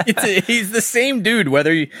 He's the same dude,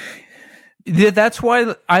 whether you... Yeah, that's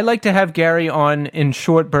why I like to have Gary on in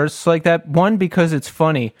short bursts like that. One, because it's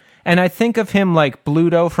funny. And I think of him like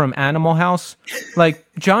Bluto from Animal House. Like,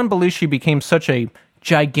 John Belushi became such a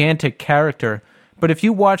gigantic character. But if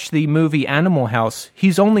you watch the movie Animal House,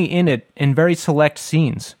 he's only in it in very select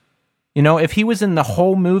scenes. You know, if he was in the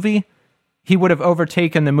whole movie, he would have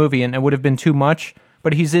overtaken the movie and it would have been too much.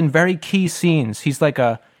 But he's in very key scenes. He's like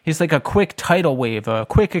a quick tidal wave, a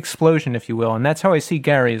quick explosion, if you will. And that's how I see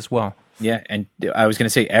Gary as well. Yeah, and I was going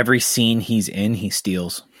to say, every scene he's in, he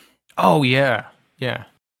steals. Oh, yeah. Yeah.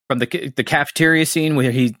 From the cafeteria scene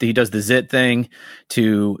where he does the zit thing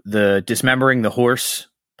to the dismembering the horse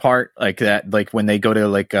part, like that, like when they go to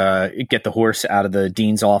like get the horse out of the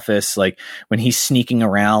dean's office, like when he's sneaking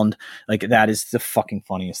around, like that is the fucking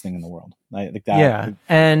funniest thing in the world. Like that. Yeah,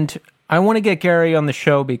 and I want to get Gary on the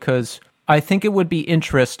show because I think it would be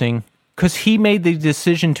interesting because he made the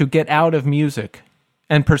decision to get out of music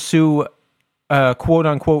and pursue a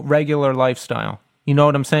quote-unquote regular lifestyle. You know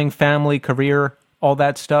what I'm saying? Family, career, all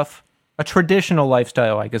that stuff. A traditional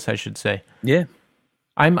lifestyle, I guess I should say. Yeah.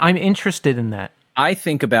 I'm interested in that. I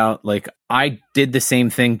think about, like, I did the same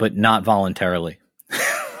thing, but not voluntarily.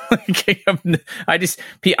 I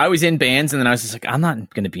was in bands, and then I was just like, I'm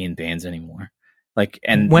not going to be in bands anymore. Like,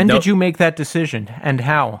 and when did you make that decision, and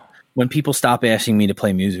how? When people stop asking me to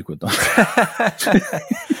play music with them.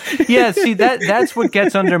 Yeah, see, that's what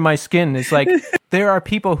gets under my skin. Is like, there are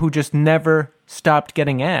people who just never stopped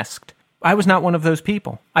getting asked. I was not one of those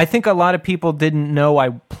people. I think a lot of people didn't know I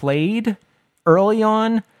played early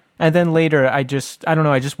on, and then later I don't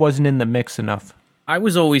know, I just wasn't in the mix enough. I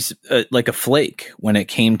was always like a flake when it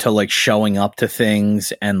came to like showing up to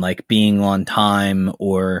things and like being on time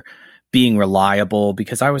or being reliable,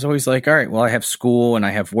 because I was always like, all right, well, I have school and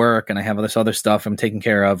I have work and I have all this other stuff I'm taking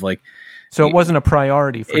care of. Like, so it wasn't a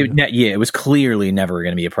priority for you. Yeah, it was clearly never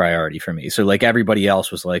going to be a priority for me. So like everybody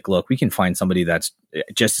else was like, look, we can find somebody that's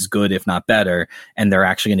just as good, if not better, and they're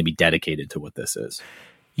actually going to be dedicated to what this is.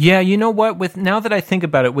 Yeah, you know what? Now that I think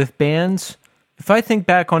about it, with bands, if I think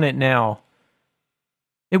back on it now,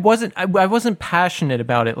 I wasn't passionate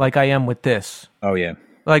about it like I am with this. Oh, yeah.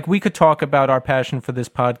 Like, we could talk about our passion for this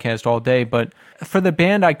podcast all day, but for the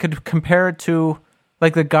band, I could compare it to,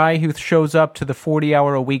 like, the guy who shows up to the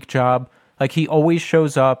 40-hour-a-week job. Like, he always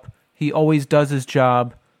shows up. He always does his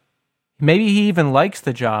job. Maybe he even likes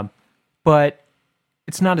the job, but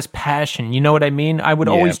it's not his passion. You know what I mean? I would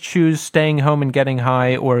always choose staying home and getting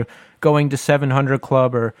high, or going to 700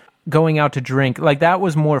 Club, or going out to drink. Like, that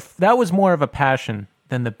was more of a passion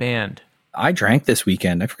than the band. I drank this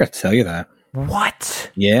weekend. I forgot to tell you that.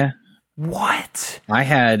 What? Yeah. What? I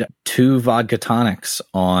had 2 vodka tonics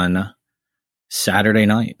on Saturday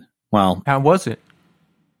night. Well, how was it?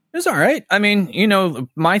 It was all right. I mean, you know,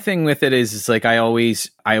 my thing with it is like I always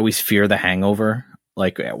fear the hangover,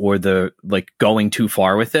 like, or the like going too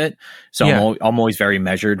far with it. So yeah. I'm always very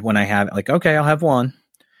measured when I have, like, okay, I'll have one.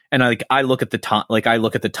 And I look at the time, like I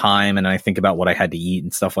look at the time and I think about what I had to eat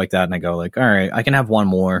and stuff like that. And I go like, all right, I can have one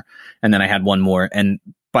more. And then I had one more. And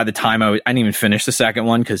by the time I didn't even finish the second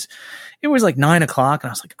one, because it was like 9 o'clock and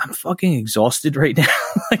I was like, I'm fucking exhausted right now.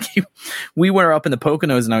 Like, we were up in the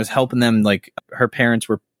Poconos and I was helping them. Like, her parents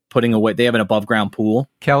were putting away, they have an above ground pool.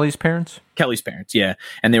 Kelly's parents, yeah.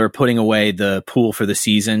 And they were putting away the pool for the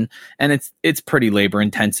season, and it's pretty labor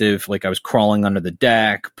intensive. Like, I was crawling under the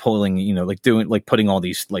deck, pulling, you know, like doing, like putting all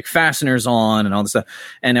these like fasteners on and all this stuff.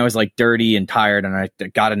 And I was like dirty and tired, and I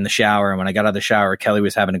got in the shower, and when I got out of the shower, Kelly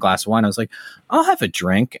was having a glass of wine. I was like, I'll have a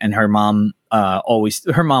drink. And her mom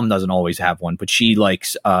her mom doesn't always have one, but she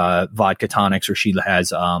likes vodka tonics, or she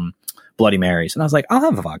has Bloody Marys. And I was like, I'll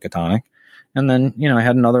have a vodka tonic. And then, I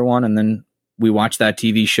had another one. And then we watched that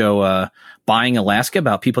TV show, Buying Alaska,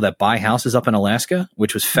 about people that buy houses up in Alaska,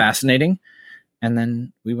 which was fascinating. And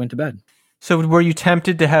then we went to bed. So were you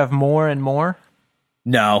tempted to have more and more?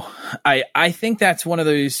 No, I think that's one of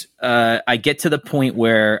those, I get to the point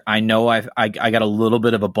where I know I got a little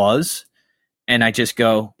bit of a buzz and I just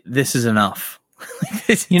go, this is enough.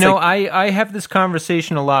 I have this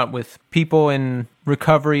conversation a lot with people in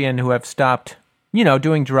recovery and who have stopped,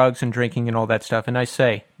 doing drugs and drinking and all that stuff. And I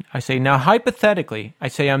say, now hypothetically,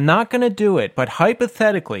 I'm not going to do it, but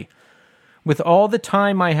hypothetically, with all the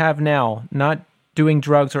time I have now, not doing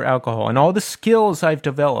drugs or alcohol and all the skills I've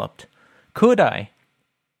developed, could I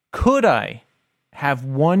have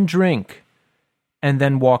one drink and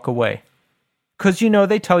then walk away? Because,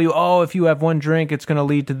 they tell you, if you have one drink, it's going to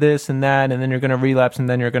lead to this and that, and then you're going to relapse, and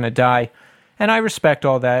then you're going to die. And I respect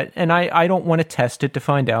all that, and I don't want to test it to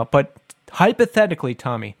find out. But hypothetically,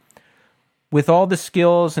 Tommy, with all the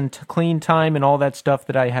skills and clean time and all that stuff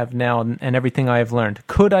that I have now and everything I have learned,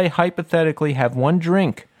 could I hypothetically have one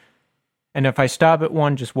drink, and if I stop at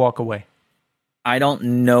one, just walk away? I don't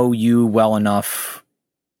know you well enough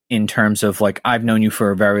in terms of I've known you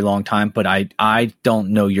for a very long time, but I don't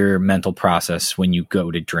know your mental process when you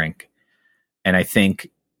go to drink. And I think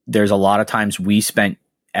there's a lot of times we spent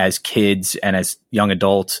as kids and as young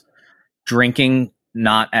adults drinking,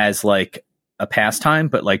 not as a pastime,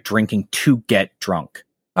 but drinking to get drunk.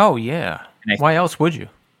 Oh yeah. Why else would you?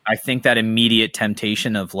 I think that immediate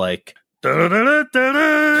temptation of you know what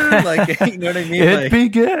I mean? It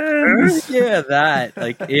begins. Yeah, that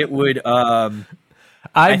it would,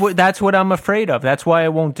 that's what I'm afraid of. That's why I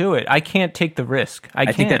won't do it. I can't take the risk.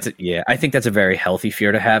 I think that's a very healthy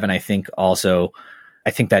fear to have. And I think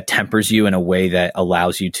that tempers you in a way that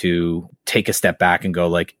allows you to take a step back and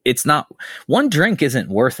go it's not, one drink isn't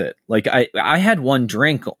worth it. I had one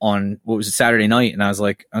drink on what was a Saturday night and I was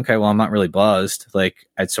like, okay, well, I'm not really buzzed.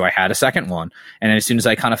 So I had a second one. And as soon as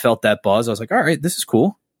I kind of felt that buzz, I was like, all right, this is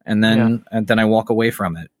cool. And then I walk away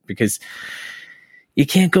from it because you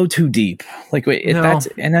can't go too deep. And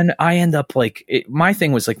then I end up my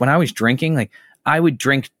thing was when I was drinking, I would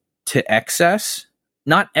drink to excess,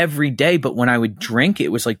 not every day, but when I would drink, it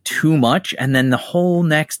was too much. And then the whole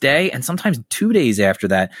next day, and sometimes 2 days after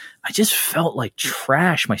that, I just felt like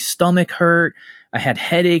trash. My stomach hurt. I had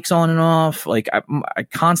headaches on and off. I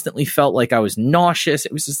constantly felt like I was nauseous.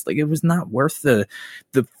 It was just it was not worth the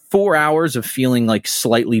 4 hours of feeling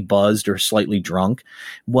slightly buzzed or slightly drunk.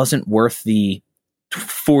 Wasn't worth the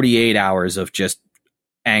 48 hours of just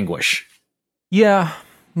anguish. Yeah,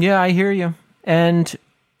 I hear you. And,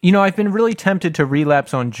 I've been really tempted to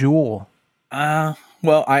relapse on Juul.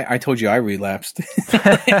 Well, I told you I relapsed.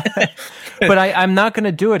 But I'm not going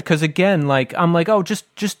to do it because, again, I'm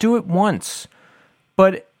just do it once.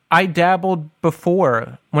 But I dabbled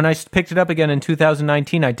before. When I picked it up again in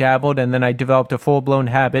 2019, I dabbled, and then I developed a full-blown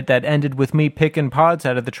habit that ended with me picking pods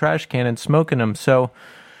out of the trash can and smoking them. So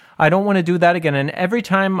I don't want to do that again. And every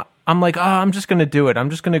time I'm I'm just going to do it. I'm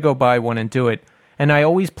just going to go buy one and do it. And I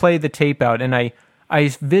always play the tape out, and I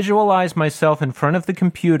visualize myself in front of the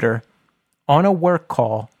computer on a work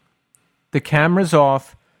call. The camera's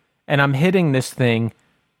off, and I'm hitting this thing.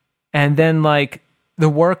 And then, the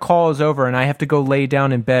work call is over, and I have to go lay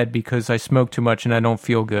down in bed because I smoke too much and I don't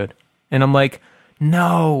feel good. And I'm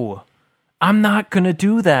no, I'm not going to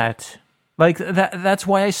do that. That's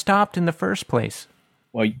why I stopped in the first place.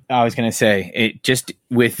 Well, I was going to say, it just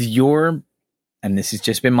with your, and this has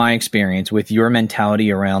just been my experience, with your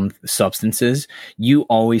mentality around substances, you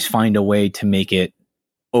always find a way to make it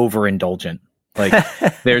overindulgent.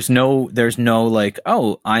 There's no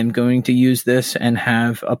oh, I'm going to use this and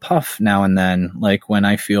have a puff now and then, when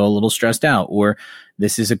I feel a little stressed out, or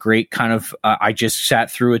this is a great kind of, I just sat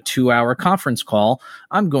through a 2-hour conference call.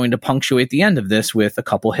 I'm going to punctuate the end of this with a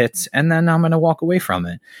couple hits and then I'm going to walk away from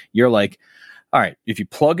it. You're all right, if you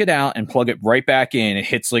plug it out and plug it right back in, it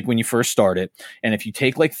hits when you first start it. And if you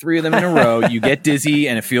take 3 of them in a row, you get dizzy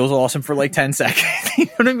and it feels awesome for 10 seconds. You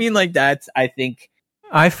know what I mean? That's, I think.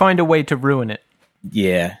 I find a way to ruin it.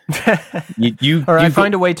 Yeah. I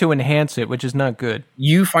find a way to enhance it, which is not good.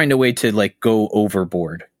 You find a way to go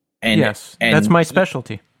overboard. And yes, that's my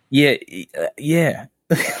specialty. Yeah. Yeah.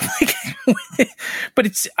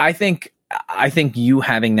 But I think you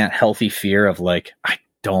having that healthy fear of I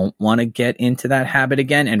don't want to get into that habit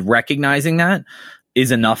again, and recognizing that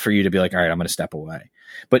is enough for you to be all right, I'm going to step away.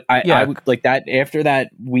 But I would that after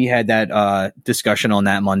that, we had that discussion on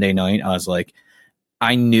that Monday night. I was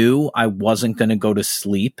I knew I wasn't going to go to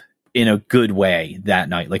sleep in a good way that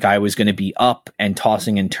night. I was going to be up and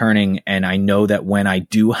tossing and turning. And I know that when I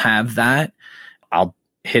do have that, I'll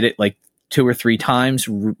hit it 2 or 3 times,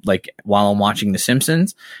 like while I'm watching The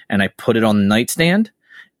Simpsons, and I put it on the nightstand,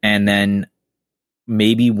 and then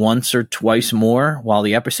maybe once or twice more while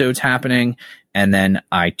the episode's happening, and then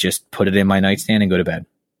I just put it in my nightstand and go to bed.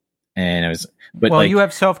 And it was, but well, you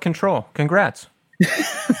have self-control. Congrats.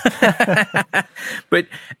 But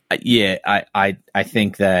yeah, I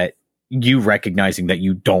think that you recognizing that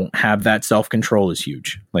you don't have that self-control is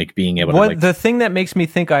huge. Like being able to the thing that makes me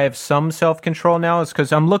think I have some self-control now is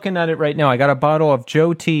because I'm looking at it right now. I got a bottle of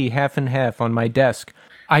Joe Tea half and half on my desk.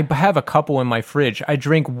 I have a couple in my fridge. I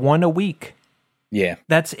drink one a week. Yeah.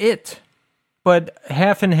 That's it. But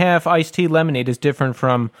half and half iced tea lemonade is different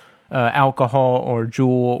from alcohol or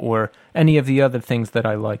Juul or any of the other things that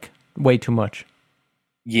I like. Way too much.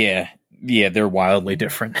 Yeah, they're wildly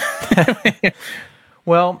different.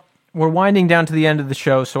 Well, we're winding down to the end of the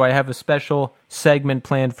show, so I have a special segment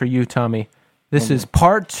planned for you, Tommy. This is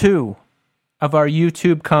part 2 of our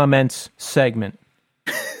YouTube comments segment.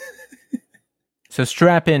 So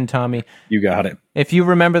strap in, Tommy. You got it. If you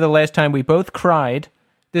remember the last time we both cried,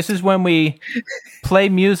 this is when we play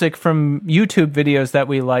music from YouTube videos that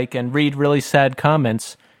we like and read really sad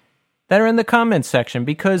comments that are in the comments section,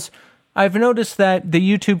 because I've noticed that the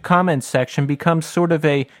YouTube comments section becomes sort of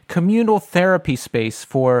a communal therapy space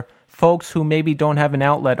for folks who maybe don't have an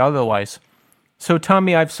outlet otherwise. So,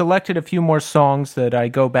 Tommy, I've selected a few more songs that I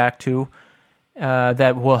go back to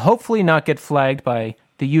that will hopefully not get flagged by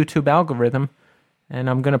the YouTube algorithm, and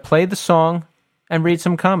I'm going to play the song and read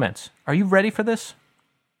some comments. Are you ready for this?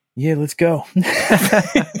 Yeah, let's go.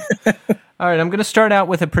 All right, I'm going to start out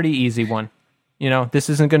with a pretty easy one. You know, this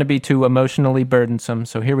isn't going to be too emotionally burdensome,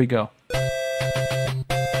 so here we go. All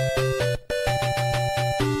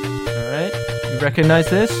right, you recognize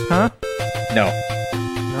this, huh? No.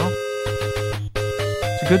 No?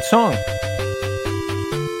 It's a good song.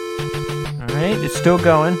 All right, it's still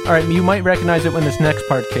going. All right, you might recognize it when this next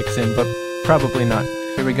part kicks in, but probably not.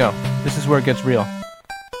 Here we go. This is where it gets real.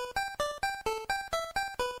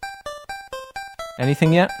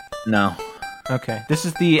 Anything yet? No. Okay, this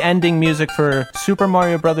is the ending music for Super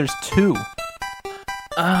Mario Brothers 2.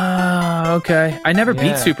 Okay. I never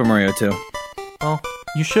beat Super Mario 2. Well,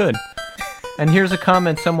 you should. And here's a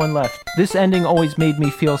comment someone left. This ending always made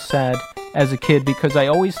me feel sad as a kid because I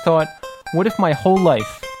always thought, what if my whole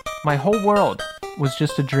life, my whole world, was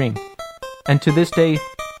just a dream? And to this day,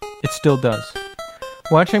 it still does.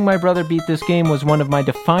 Watching my brother beat this game was one of my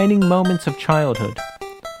defining moments of childhood.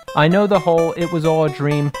 I know the whole "it was all a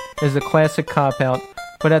dream" is a classic cop-out,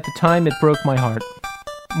 but at the time it broke my heart.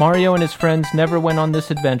 Mario and his friends never went on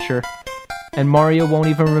this adventure, and Mario won't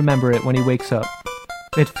even remember it when he wakes up.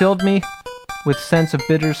 It filled me with sense of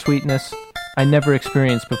bittersweetness I never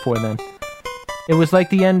experienced before then. It was like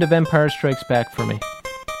the end of Empire Strikes Back for me.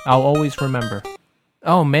 I'll always remember.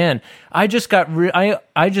 Oh man, I just got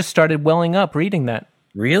I just started welling up reading that.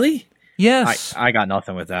 Really? Yes. I got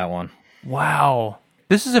nothing with that one. Wow.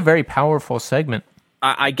 This is a very powerful segment.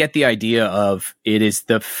 I get the idea of it is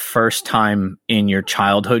the first time in your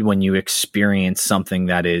childhood when you experience something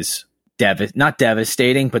that is not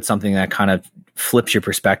devastating, but something that kind of flips your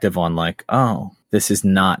perspective on like, oh, this is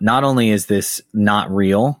not only is this not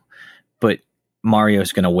real, but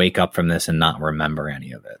Mario's going to wake up from this and not remember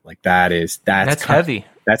any of it. Like that's heavy.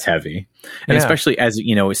 That's heavy. And especially as,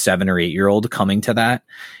 you know, a 7 or 8 year old coming to that,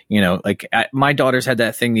 you know, like my daughters had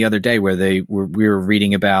that thing the other day where we were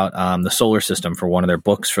reading about the solar system for one of their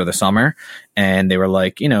books for the summer. And they were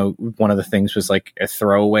like, you know, one of the things was like a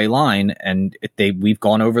throwaway line. And we've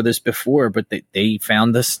gone over this before, but they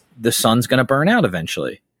found the sun's going to burn out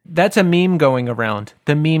eventually. That's a meme going around.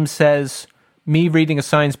 The meme says, me reading a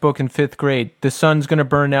science book in 5th grade, the sun's going to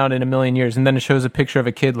burn out in 1,000,000 years. And then it shows a picture of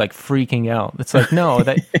a kid like freaking out. It's like, no,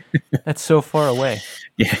 that's so far away.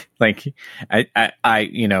 Yeah. Like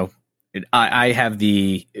I have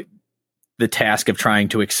the task of trying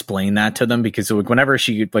to explain that to them because whenever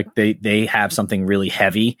they have something really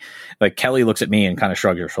heavy, like Kelly looks at me and kind of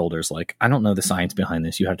shrugs her shoulders. Like, I don't know the science behind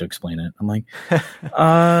this. You have to explain it. I'm like,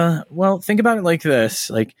 well, think about it like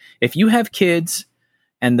this. Like if you have kids,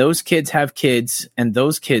 and those kids have kids, and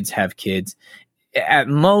those kids have kids, at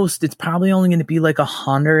most, it's probably only going to be like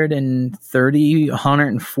 130,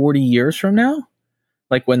 140 years from now,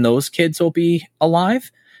 like when those kids will be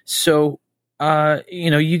alive. So,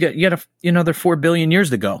 you got another 4 billion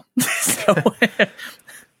years to go.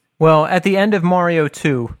 Well, at the end of Mario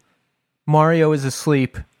 2, Mario is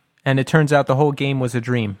asleep, and it turns out the whole game was a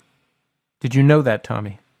dream. Did you know that,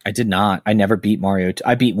 Tommy? I did not. I never beat Mario 2.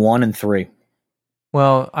 I beat 1 and 3.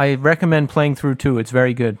 Well, I recommend playing through 2. It's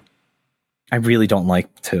very good. I really don't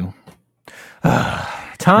like 2.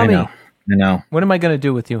 Tommy, I know. What am I going to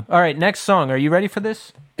do with you? All right, next song. Are you ready for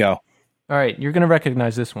this? Go. All right, you're going to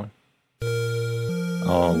recognize this one.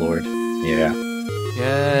 Oh, Lord. Yeah.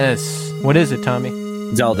 Yes. What is it, Tommy?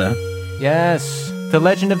 Zelda. Yes. The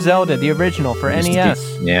Legend of Zelda, the original for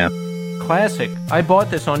NES. Yeah. Classic. I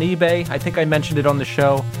bought this on eBay. I think I mentioned it on the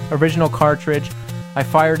show. Original cartridge. I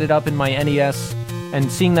fired it up in my NES, and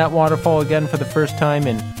seeing that waterfall again for the first time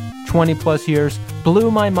in 20 plus years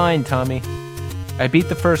blew my mind, Tommy. I beat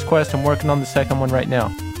the first quest. I'm working on the second one right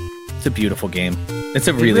now. It's a beautiful game. It's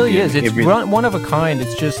a It really is. It's really, one of a kind.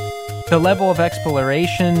 It's just the level of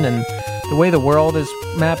exploration and the way the world is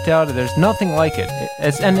mapped out. There's nothing like it.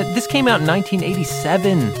 This came out in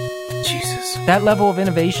 1987. Jesus. That level of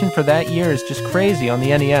innovation for that year is just crazy on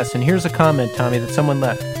the NES. And here's a comment, Tommy, that someone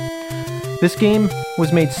left. This game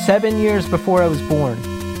was made 7 years before I was born,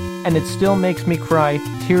 and it still makes me cry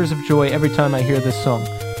tears of joy every time I hear this song.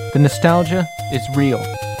 The nostalgia is real.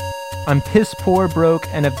 I'm piss poor broke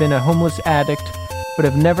and have been a homeless addict, but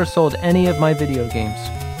have never sold any of my video games.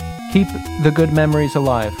 Keep the good memories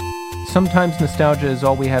alive. Sometimes nostalgia is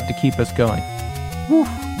all we have to keep us going. Woo.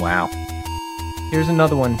 Wow. Here's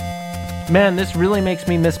another one. Man, this really makes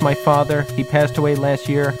me miss my father. He passed away last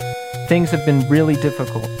year. Things have been really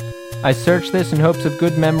difficult. I searched this in hopes of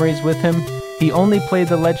good memories with him. He only played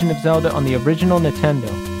The Legend of Zelda on the original Nintendo,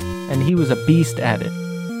 and he was a beast at it.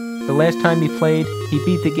 The last time he played, he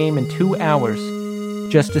beat the game in 2 hours,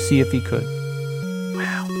 just to see if he could.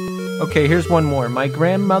 Wow. Okay, here's one more. My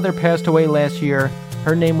grandmother passed away last year.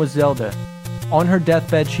 Her name was Zelda. On her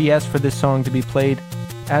deathbed, she asked for this song to be played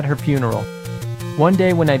at her funeral. One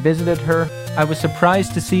day when I visited her, I was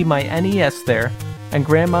surprised to see my NES there, and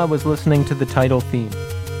Grandma was listening to the title theme.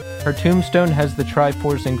 Her tombstone has the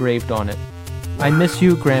Triforce engraved on it. I miss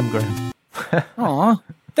you, Gram. Aw,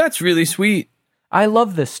 that's really sweet. I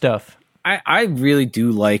love this stuff. I really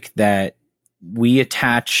do like that we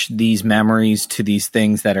attach these memories to these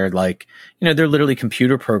things that are like, they're literally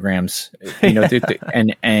computer programs,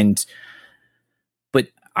 but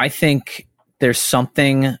I think there's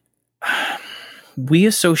something, we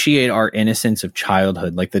associate our innocence of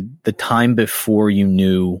childhood, like the time before you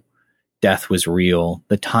knew death was real,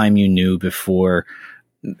 the time you knew before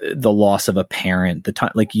the loss of a parent, the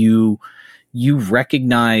time, like you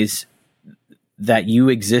recognize that you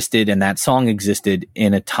existed and that song existed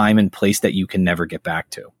in a time and place that you can never get back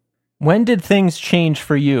to. When did things change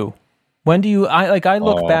for you? When do you, I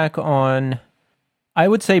look back on, I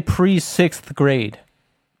would say pre-6th grade,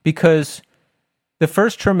 because the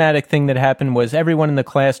first traumatic thing that happened was everyone in the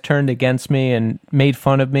class turned against me and made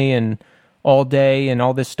fun of me and all day and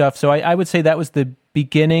all this stuff. So I would say that was the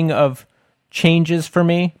beginning of changes for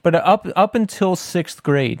me. But up until 6th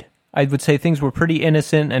grade, I would say things were pretty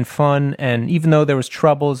innocent and fun. And even though there was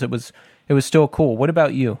troubles, it was still cool. What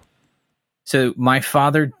about you? So my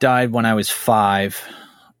father died when I was 5.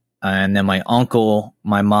 And then my uncle,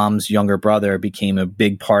 my mom's younger brother, became a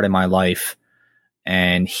big part of my life.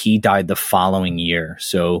 And he died the following year.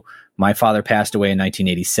 So my father passed away in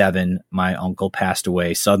 1987. My uncle passed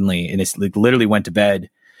away suddenly, and it's literally went to bed,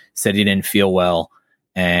 said he didn't feel well,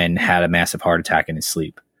 and had a massive heart attack in his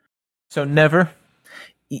sleep. So never?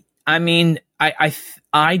 I mean,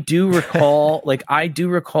 I do recall, I do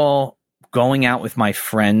recall going out with my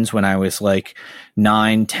friends when I was like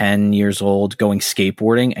 9, 10 years old, going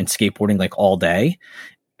skateboarding like all day.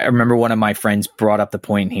 I remember one of my friends brought up the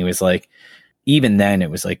point, and he was like, even then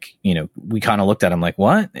it was like, we kind of looked at him like,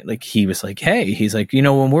 what? Like, he was like, hey, he's like,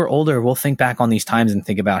 when we're older, we'll think back on these times and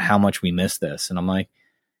think about how much we miss this. And I'm like,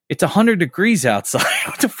 it's 100 degrees outside.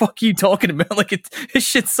 What the fuck are you talking about? Like, this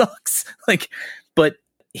shit sucks. Like, but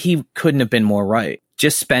he couldn't have been more right.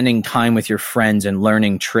 Just spending time with your friends and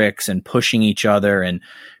learning tricks and pushing each other and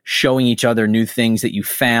showing each other new things that you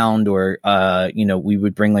found, or, we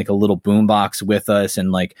would bring like a little boombox with us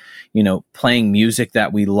and playing music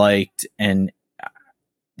that we liked. And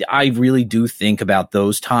I really do think about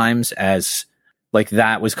those times as like,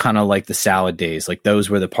 that was kind of like the salad days. Like, those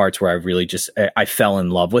were the parts where I really I fell in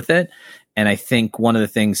love with it. And I think one of the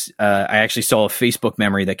things, I actually saw a Facebook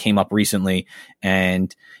memory that came up recently,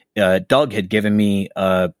 and Doug had given me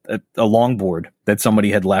a longboard that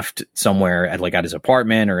somebody had left somewhere at his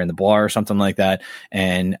apartment or in the bar or something like that.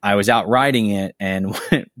 And I was out riding it, and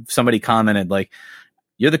somebody commented like,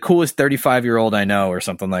 "You're the coolest 35-year-old I know," or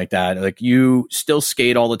something like that. Like, you still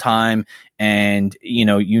skate all the time, and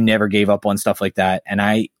you never gave up on stuff like that. And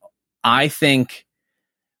I think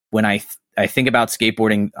when I think about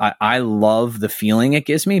skateboarding, I love the feeling it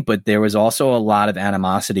gives me, but there was also a lot of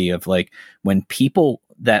animosity of like, when people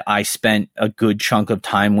that I spent a good chunk of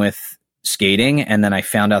time with skating, and then I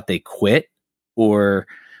found out they quit, or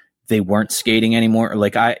they weren't skating anymore.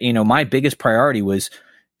 Like my biggest priority was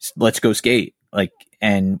let's go skate. Like,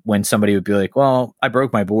 and when somebody would be like, well, I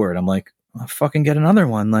broke my board, I'm like, I'll fucking get another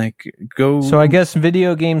one. Like, go. So I guess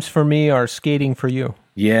video games for me are skating for you.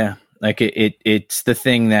 Yeah. Like it's the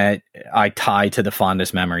thing that I tie to the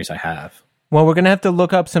fondest memories I have. Well, we're going to have to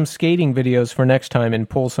look up some skating videos for next time and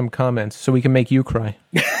pull some comments so we can make you cry.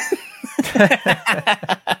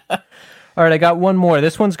 All right, I got one more.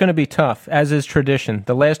 This one's going to be tough, as is tradition.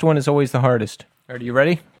 The last one is always the hardest. All right, are you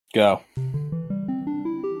ready? Go.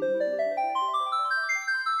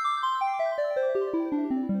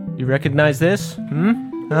 You recognize this?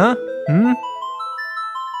 Huh?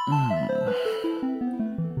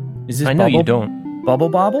 Is this I know you don't. Bubble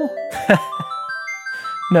Bobble?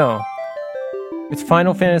 No. It's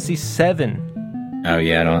Final Fantasy VII. Oh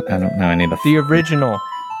yeah, I don't know any of The original.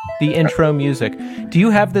 The intro music. Do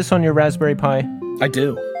you have this on your Raspberry Pi? I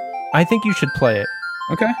do. I think you should play it.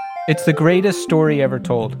 Okay. It's the greatest story ever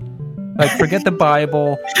told. Like, forget the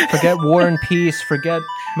Bible, forget War and Peace, forget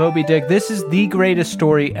Moby Dick. This is the greatest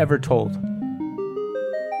story ever told.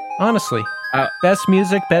 Honestly. Best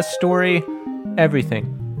music, best story, everything.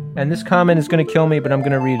 And this comment is going to kill me, but I'm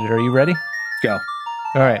going to read it. Are you ready? Go.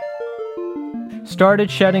 All right.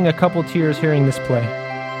 Started shedding a couple tears hearing this play.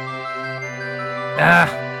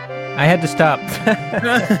 I had to stop.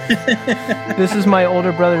 This is my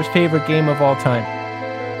older brother's favorite game of all time.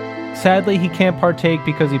 Sadly, he can't partake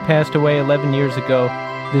because he passed away 11 years ago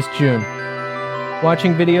this June.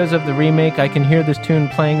 Watching videos of the remake, I can hear this tune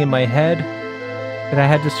playing in my head, but I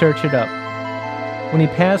had to search it up. When he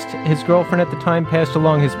passed, his girlfriend at the time passed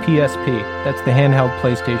along his PSP. That's the handheld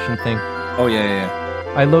PlayStation thing. Oh, yeah.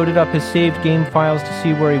 I loaded up his saved game files to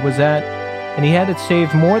see where he was at, and he had it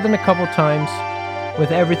saved more than a couple times,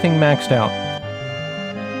 with everything maxed out.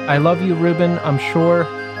 I love you, Ruben. I'm sure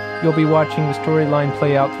you'll be watching the storyline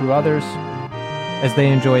play out through others as they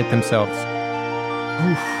enjoy it themselves.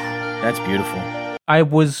 Oof, that's beautiful. I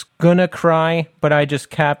was gonna cry, but I just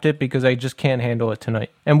capped it because I just can't handle it tonight.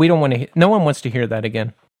 And we don't want to, no one wants to hear that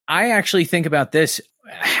again. I actually think about this.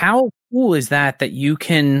 How cool is that you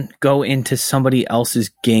can go into somebody else's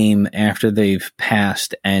game after they've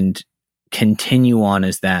passed and continue on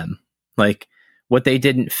as them? Like, what they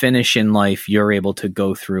didn't finish in life, you're able to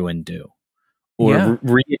go through and do. Or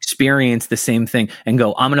re-experience the same thing and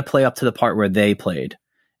go, I'm going to play up to the part where they played.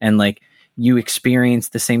 And like, you experience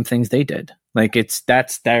the same things they did. Like,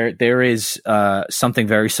 there is something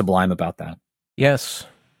very sublime about that. Yes.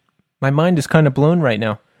 My mind is kind of blown right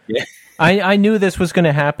now. Yeah. I knew this was going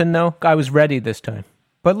to happen, though. I was ready this time.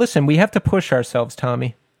 But listen, we have to push ourselves,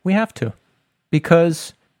 Tommy. We have to.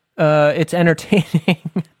 Because it's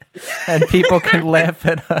entertaining and people can laugh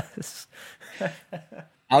at us.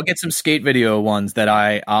 I'll get some skate video ones that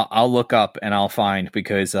I'll look up and I'll find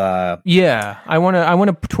because yeah, I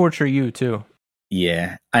want to torture you too.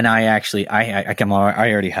 Yeah, and I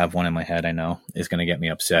already have one in my head. I know is going to get me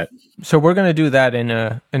upset. So we're going to do that in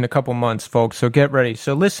a couple months, folks. So get ready.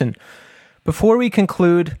 So listen, before we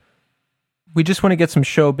conclude, we just want to get some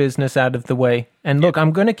show business out of the way. And look,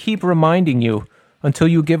 I'm going to keep reminding you until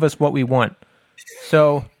you give us what we want.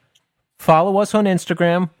 So follow us on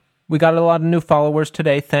Instagram. We got a lot of new followers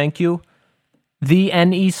today. Thank you. The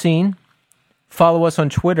NE Scene. Follow us on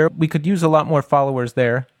Twitter. We could use a lot more followers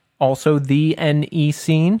there. Also, the NE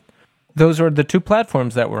Scene. Those are the two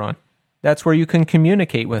platforms that we're on. That's where you can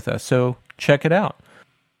communicate with us. So check it out.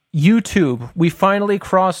 YouTube. We finally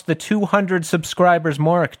crossed the 200 subscribers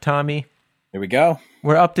mark, Tommy. Here we go.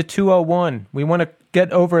 We're up to 201. We want to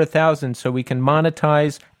get over 1,000 so we can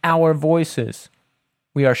monetize our voices.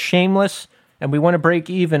 We are shameless. And we want to break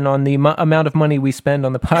even on the amount of money we spend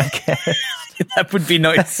on the podcast. That would be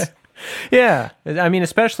nice. Yeah. I mean,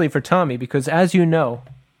 especially for Tommy, because as you know,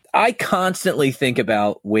 I constantly think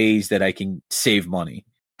about ways that I can save money.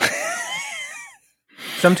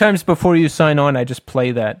 Sometimes before you sign on, I just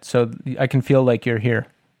play that so I can feel like you're here.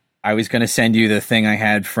 I was going to send you the thing I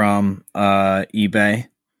had from eBay,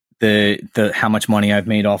 the how much money I've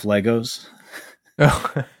made off Legos.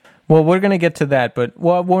 Oh. Well, we're going to get to that, but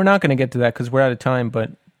we're not going to get to that because we're out of time.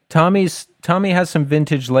 But Tommy has some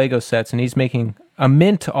vintage Lego sets, and he's making a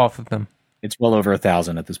mint off of them. It's well over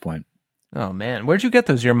 1,000 at this point. Oh man, where'd you get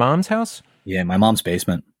those? Your mom's house? Yeah, my mom's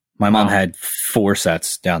basement. My mom had 4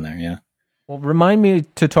 sets down there. Yeah. Well, remind me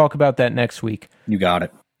to talk about that next week. You got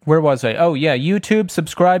it. Where was I? Oh, yeah, YouTube.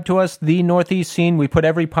 Subscribe to us, The Northeast Scene. We put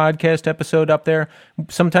every podcast episode up there.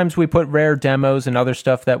 Sometimes we put rare demos and other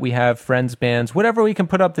stuff that we have, friends, bands, whatever we can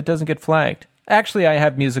put up that doesn't get flagged. Actually, I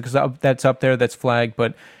have music that's up there that's flagged,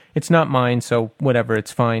 but it's not mine, so whatever,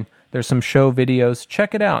 it's fine. There's some show videos.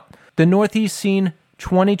 Check it out. The Northeast Scene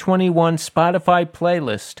 2021 Spotify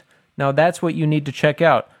playlist. Now that's what you need to check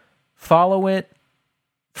out. Follow it,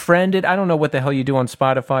 friend it. I don't know what the hell you do on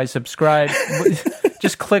Spotify. Subscribe.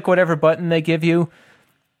 Just click whatever button they give you.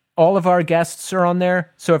 All of our guests are on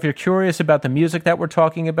there. So if you're curious about the music that we're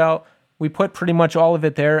talking about, we put pretty much all of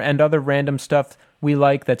it there and other random stuff we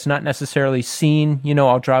like that's not necessarily seen. You know,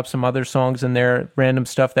 I'll drop some other songs in there, random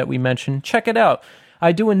stuff that we mentioned. Check it out.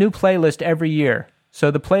 I do a new playlist every year. So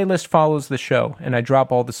the playlist follows the show, and I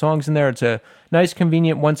drop all the songs in there. It's a nice,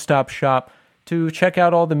 convenient one-stop shop to check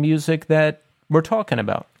out all the music that we're talking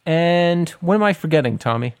about. And what am I forgetting,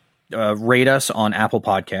 Tommy? Rate us on Apple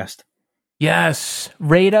Podcast. Yes,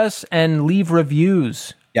 rate us and leave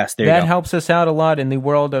reviews. Yes, there you go. That helps us out a lot in the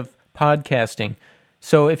world of podcasting.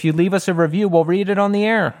 So if you leave us a review, we'll read it on the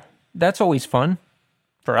air. That's always fun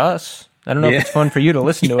for us. I don't know if it's fun for you to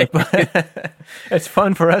listen to it, but it's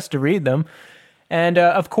fun for us to read them. And,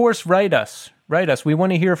 of course, write us. Write us. We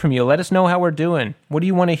want to hear from you. Let us know how we're doing. What do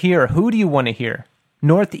you want to hear? Who do you want to hear?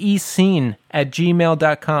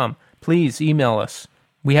 northeastscene@gmail.com. Please email us.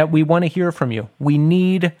 We want to hear from you. We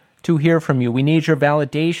need to hear from you. We need your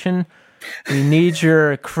validation. We need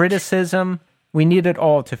your criticism. We need it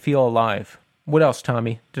all to feel alive. What else,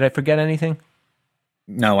 Tommy? Did I forget anything?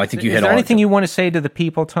 No, I think you hit all. Is there anything you want to say to the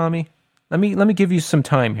people, Tommy? Let me give you some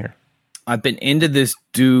time here. I've been into this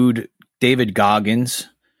dude, David Goggins.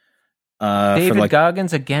 David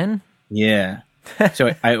Goggins again? Yeah.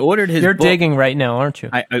 So I ordered his You're book. digging right now, aren't you?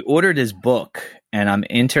 I ordered his book, and I'm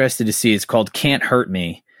interested to see. It's called Can't Hurt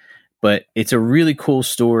Me, but it's a really cool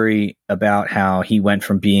story about how he went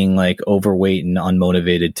from being like overweight and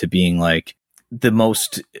unmotivated to being like the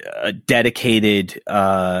most dedicated,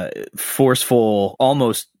 forceful,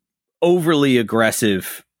 almost overly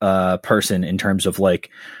aggressive person in terms of like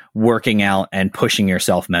working out and pushing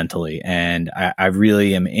yourself mentally. And I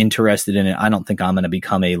really am interested in it. I don't think I'm going to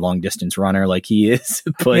become a long distance runner like he is.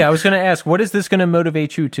 But yeah, I was going to ask, what is this going to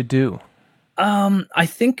motivate you to do? I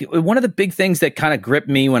think one of the big things that kind of gripped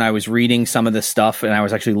me when I was reading some of this stuff, and I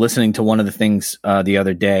was actually listening to one of the things the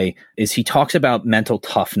other day, is he talks about mental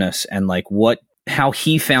toughness and like how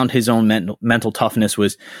he found his own mental toughness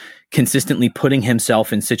was consistently putting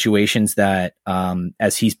himself in situations that,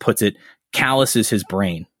 as he puts it, calluses his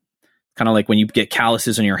brain. Kind of like when you get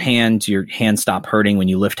calluses on your hands stop hurting when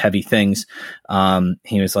you lift heavy things.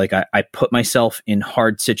 He was like, I put myself in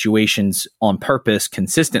hard situations on purpose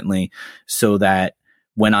consistently so that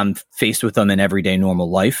when I'm faced with them in everyday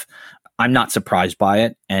normal life, I'm not surprised by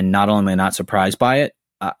it. And not only am I not surprised by it,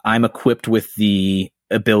 I'm equipped with the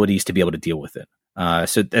abilities to be able to deal with it.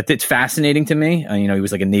 So it's fascinating to me. He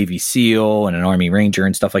was like a Navy SEAL and an Army Ranger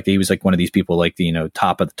and stuff like that. He was like one of these people, like the,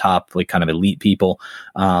 top of the top, like kind of elite people.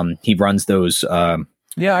 He runs those.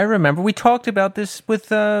 Yeah, I remember. We talked about this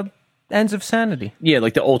with Ends of Sanity. Yeah,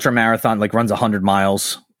 like the ultra marathon, like runs 100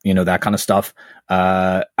 miles, that kind of stuff.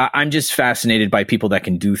 I'm just fascinated by people that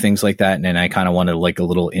can do things like that. And I kind of wanted like a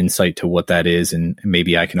little insight to what that is. And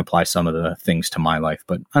maybe I can apply some of the things to my life,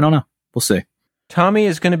 but I don't know. We'll see. Tommy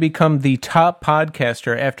is going to become the top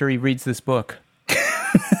podcaster after he reads this book.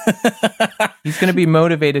 He's going to be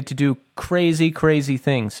motivated to do crazy, crazy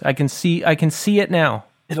things. I can see it now.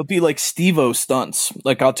 It'll be like Steve-O stunts.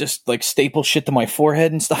 Like I'll just like staple shit to my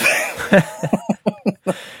forehead and stuff.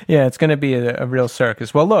 Yeah, it's going to be a real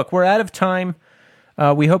circus. Well, look, we're out of time.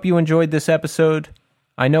 We hope you enjoyed this episode.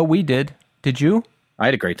 I know we did. Did you? I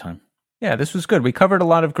had a great time. Yeah, this was good. We covered a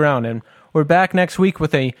lot of ground, and we're back next week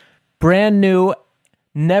with a brand new,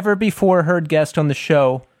 never before heard guest on the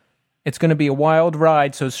show. It's going to be a wild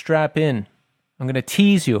ride, so strap in. I'm going to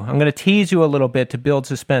tease you. I'm going to tease you a little bit to build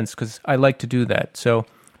suspense because I like to do that. So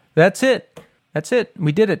that's it. That's it.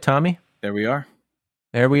 We did it, Tommy. There we are.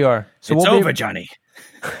 There we are. So it's over, Johnny.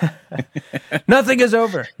 Nothing is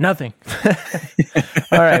over. Nothing.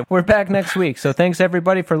 All right. We're back next week. So thanks,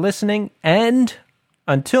 everybody, for listening. And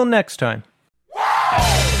until next time.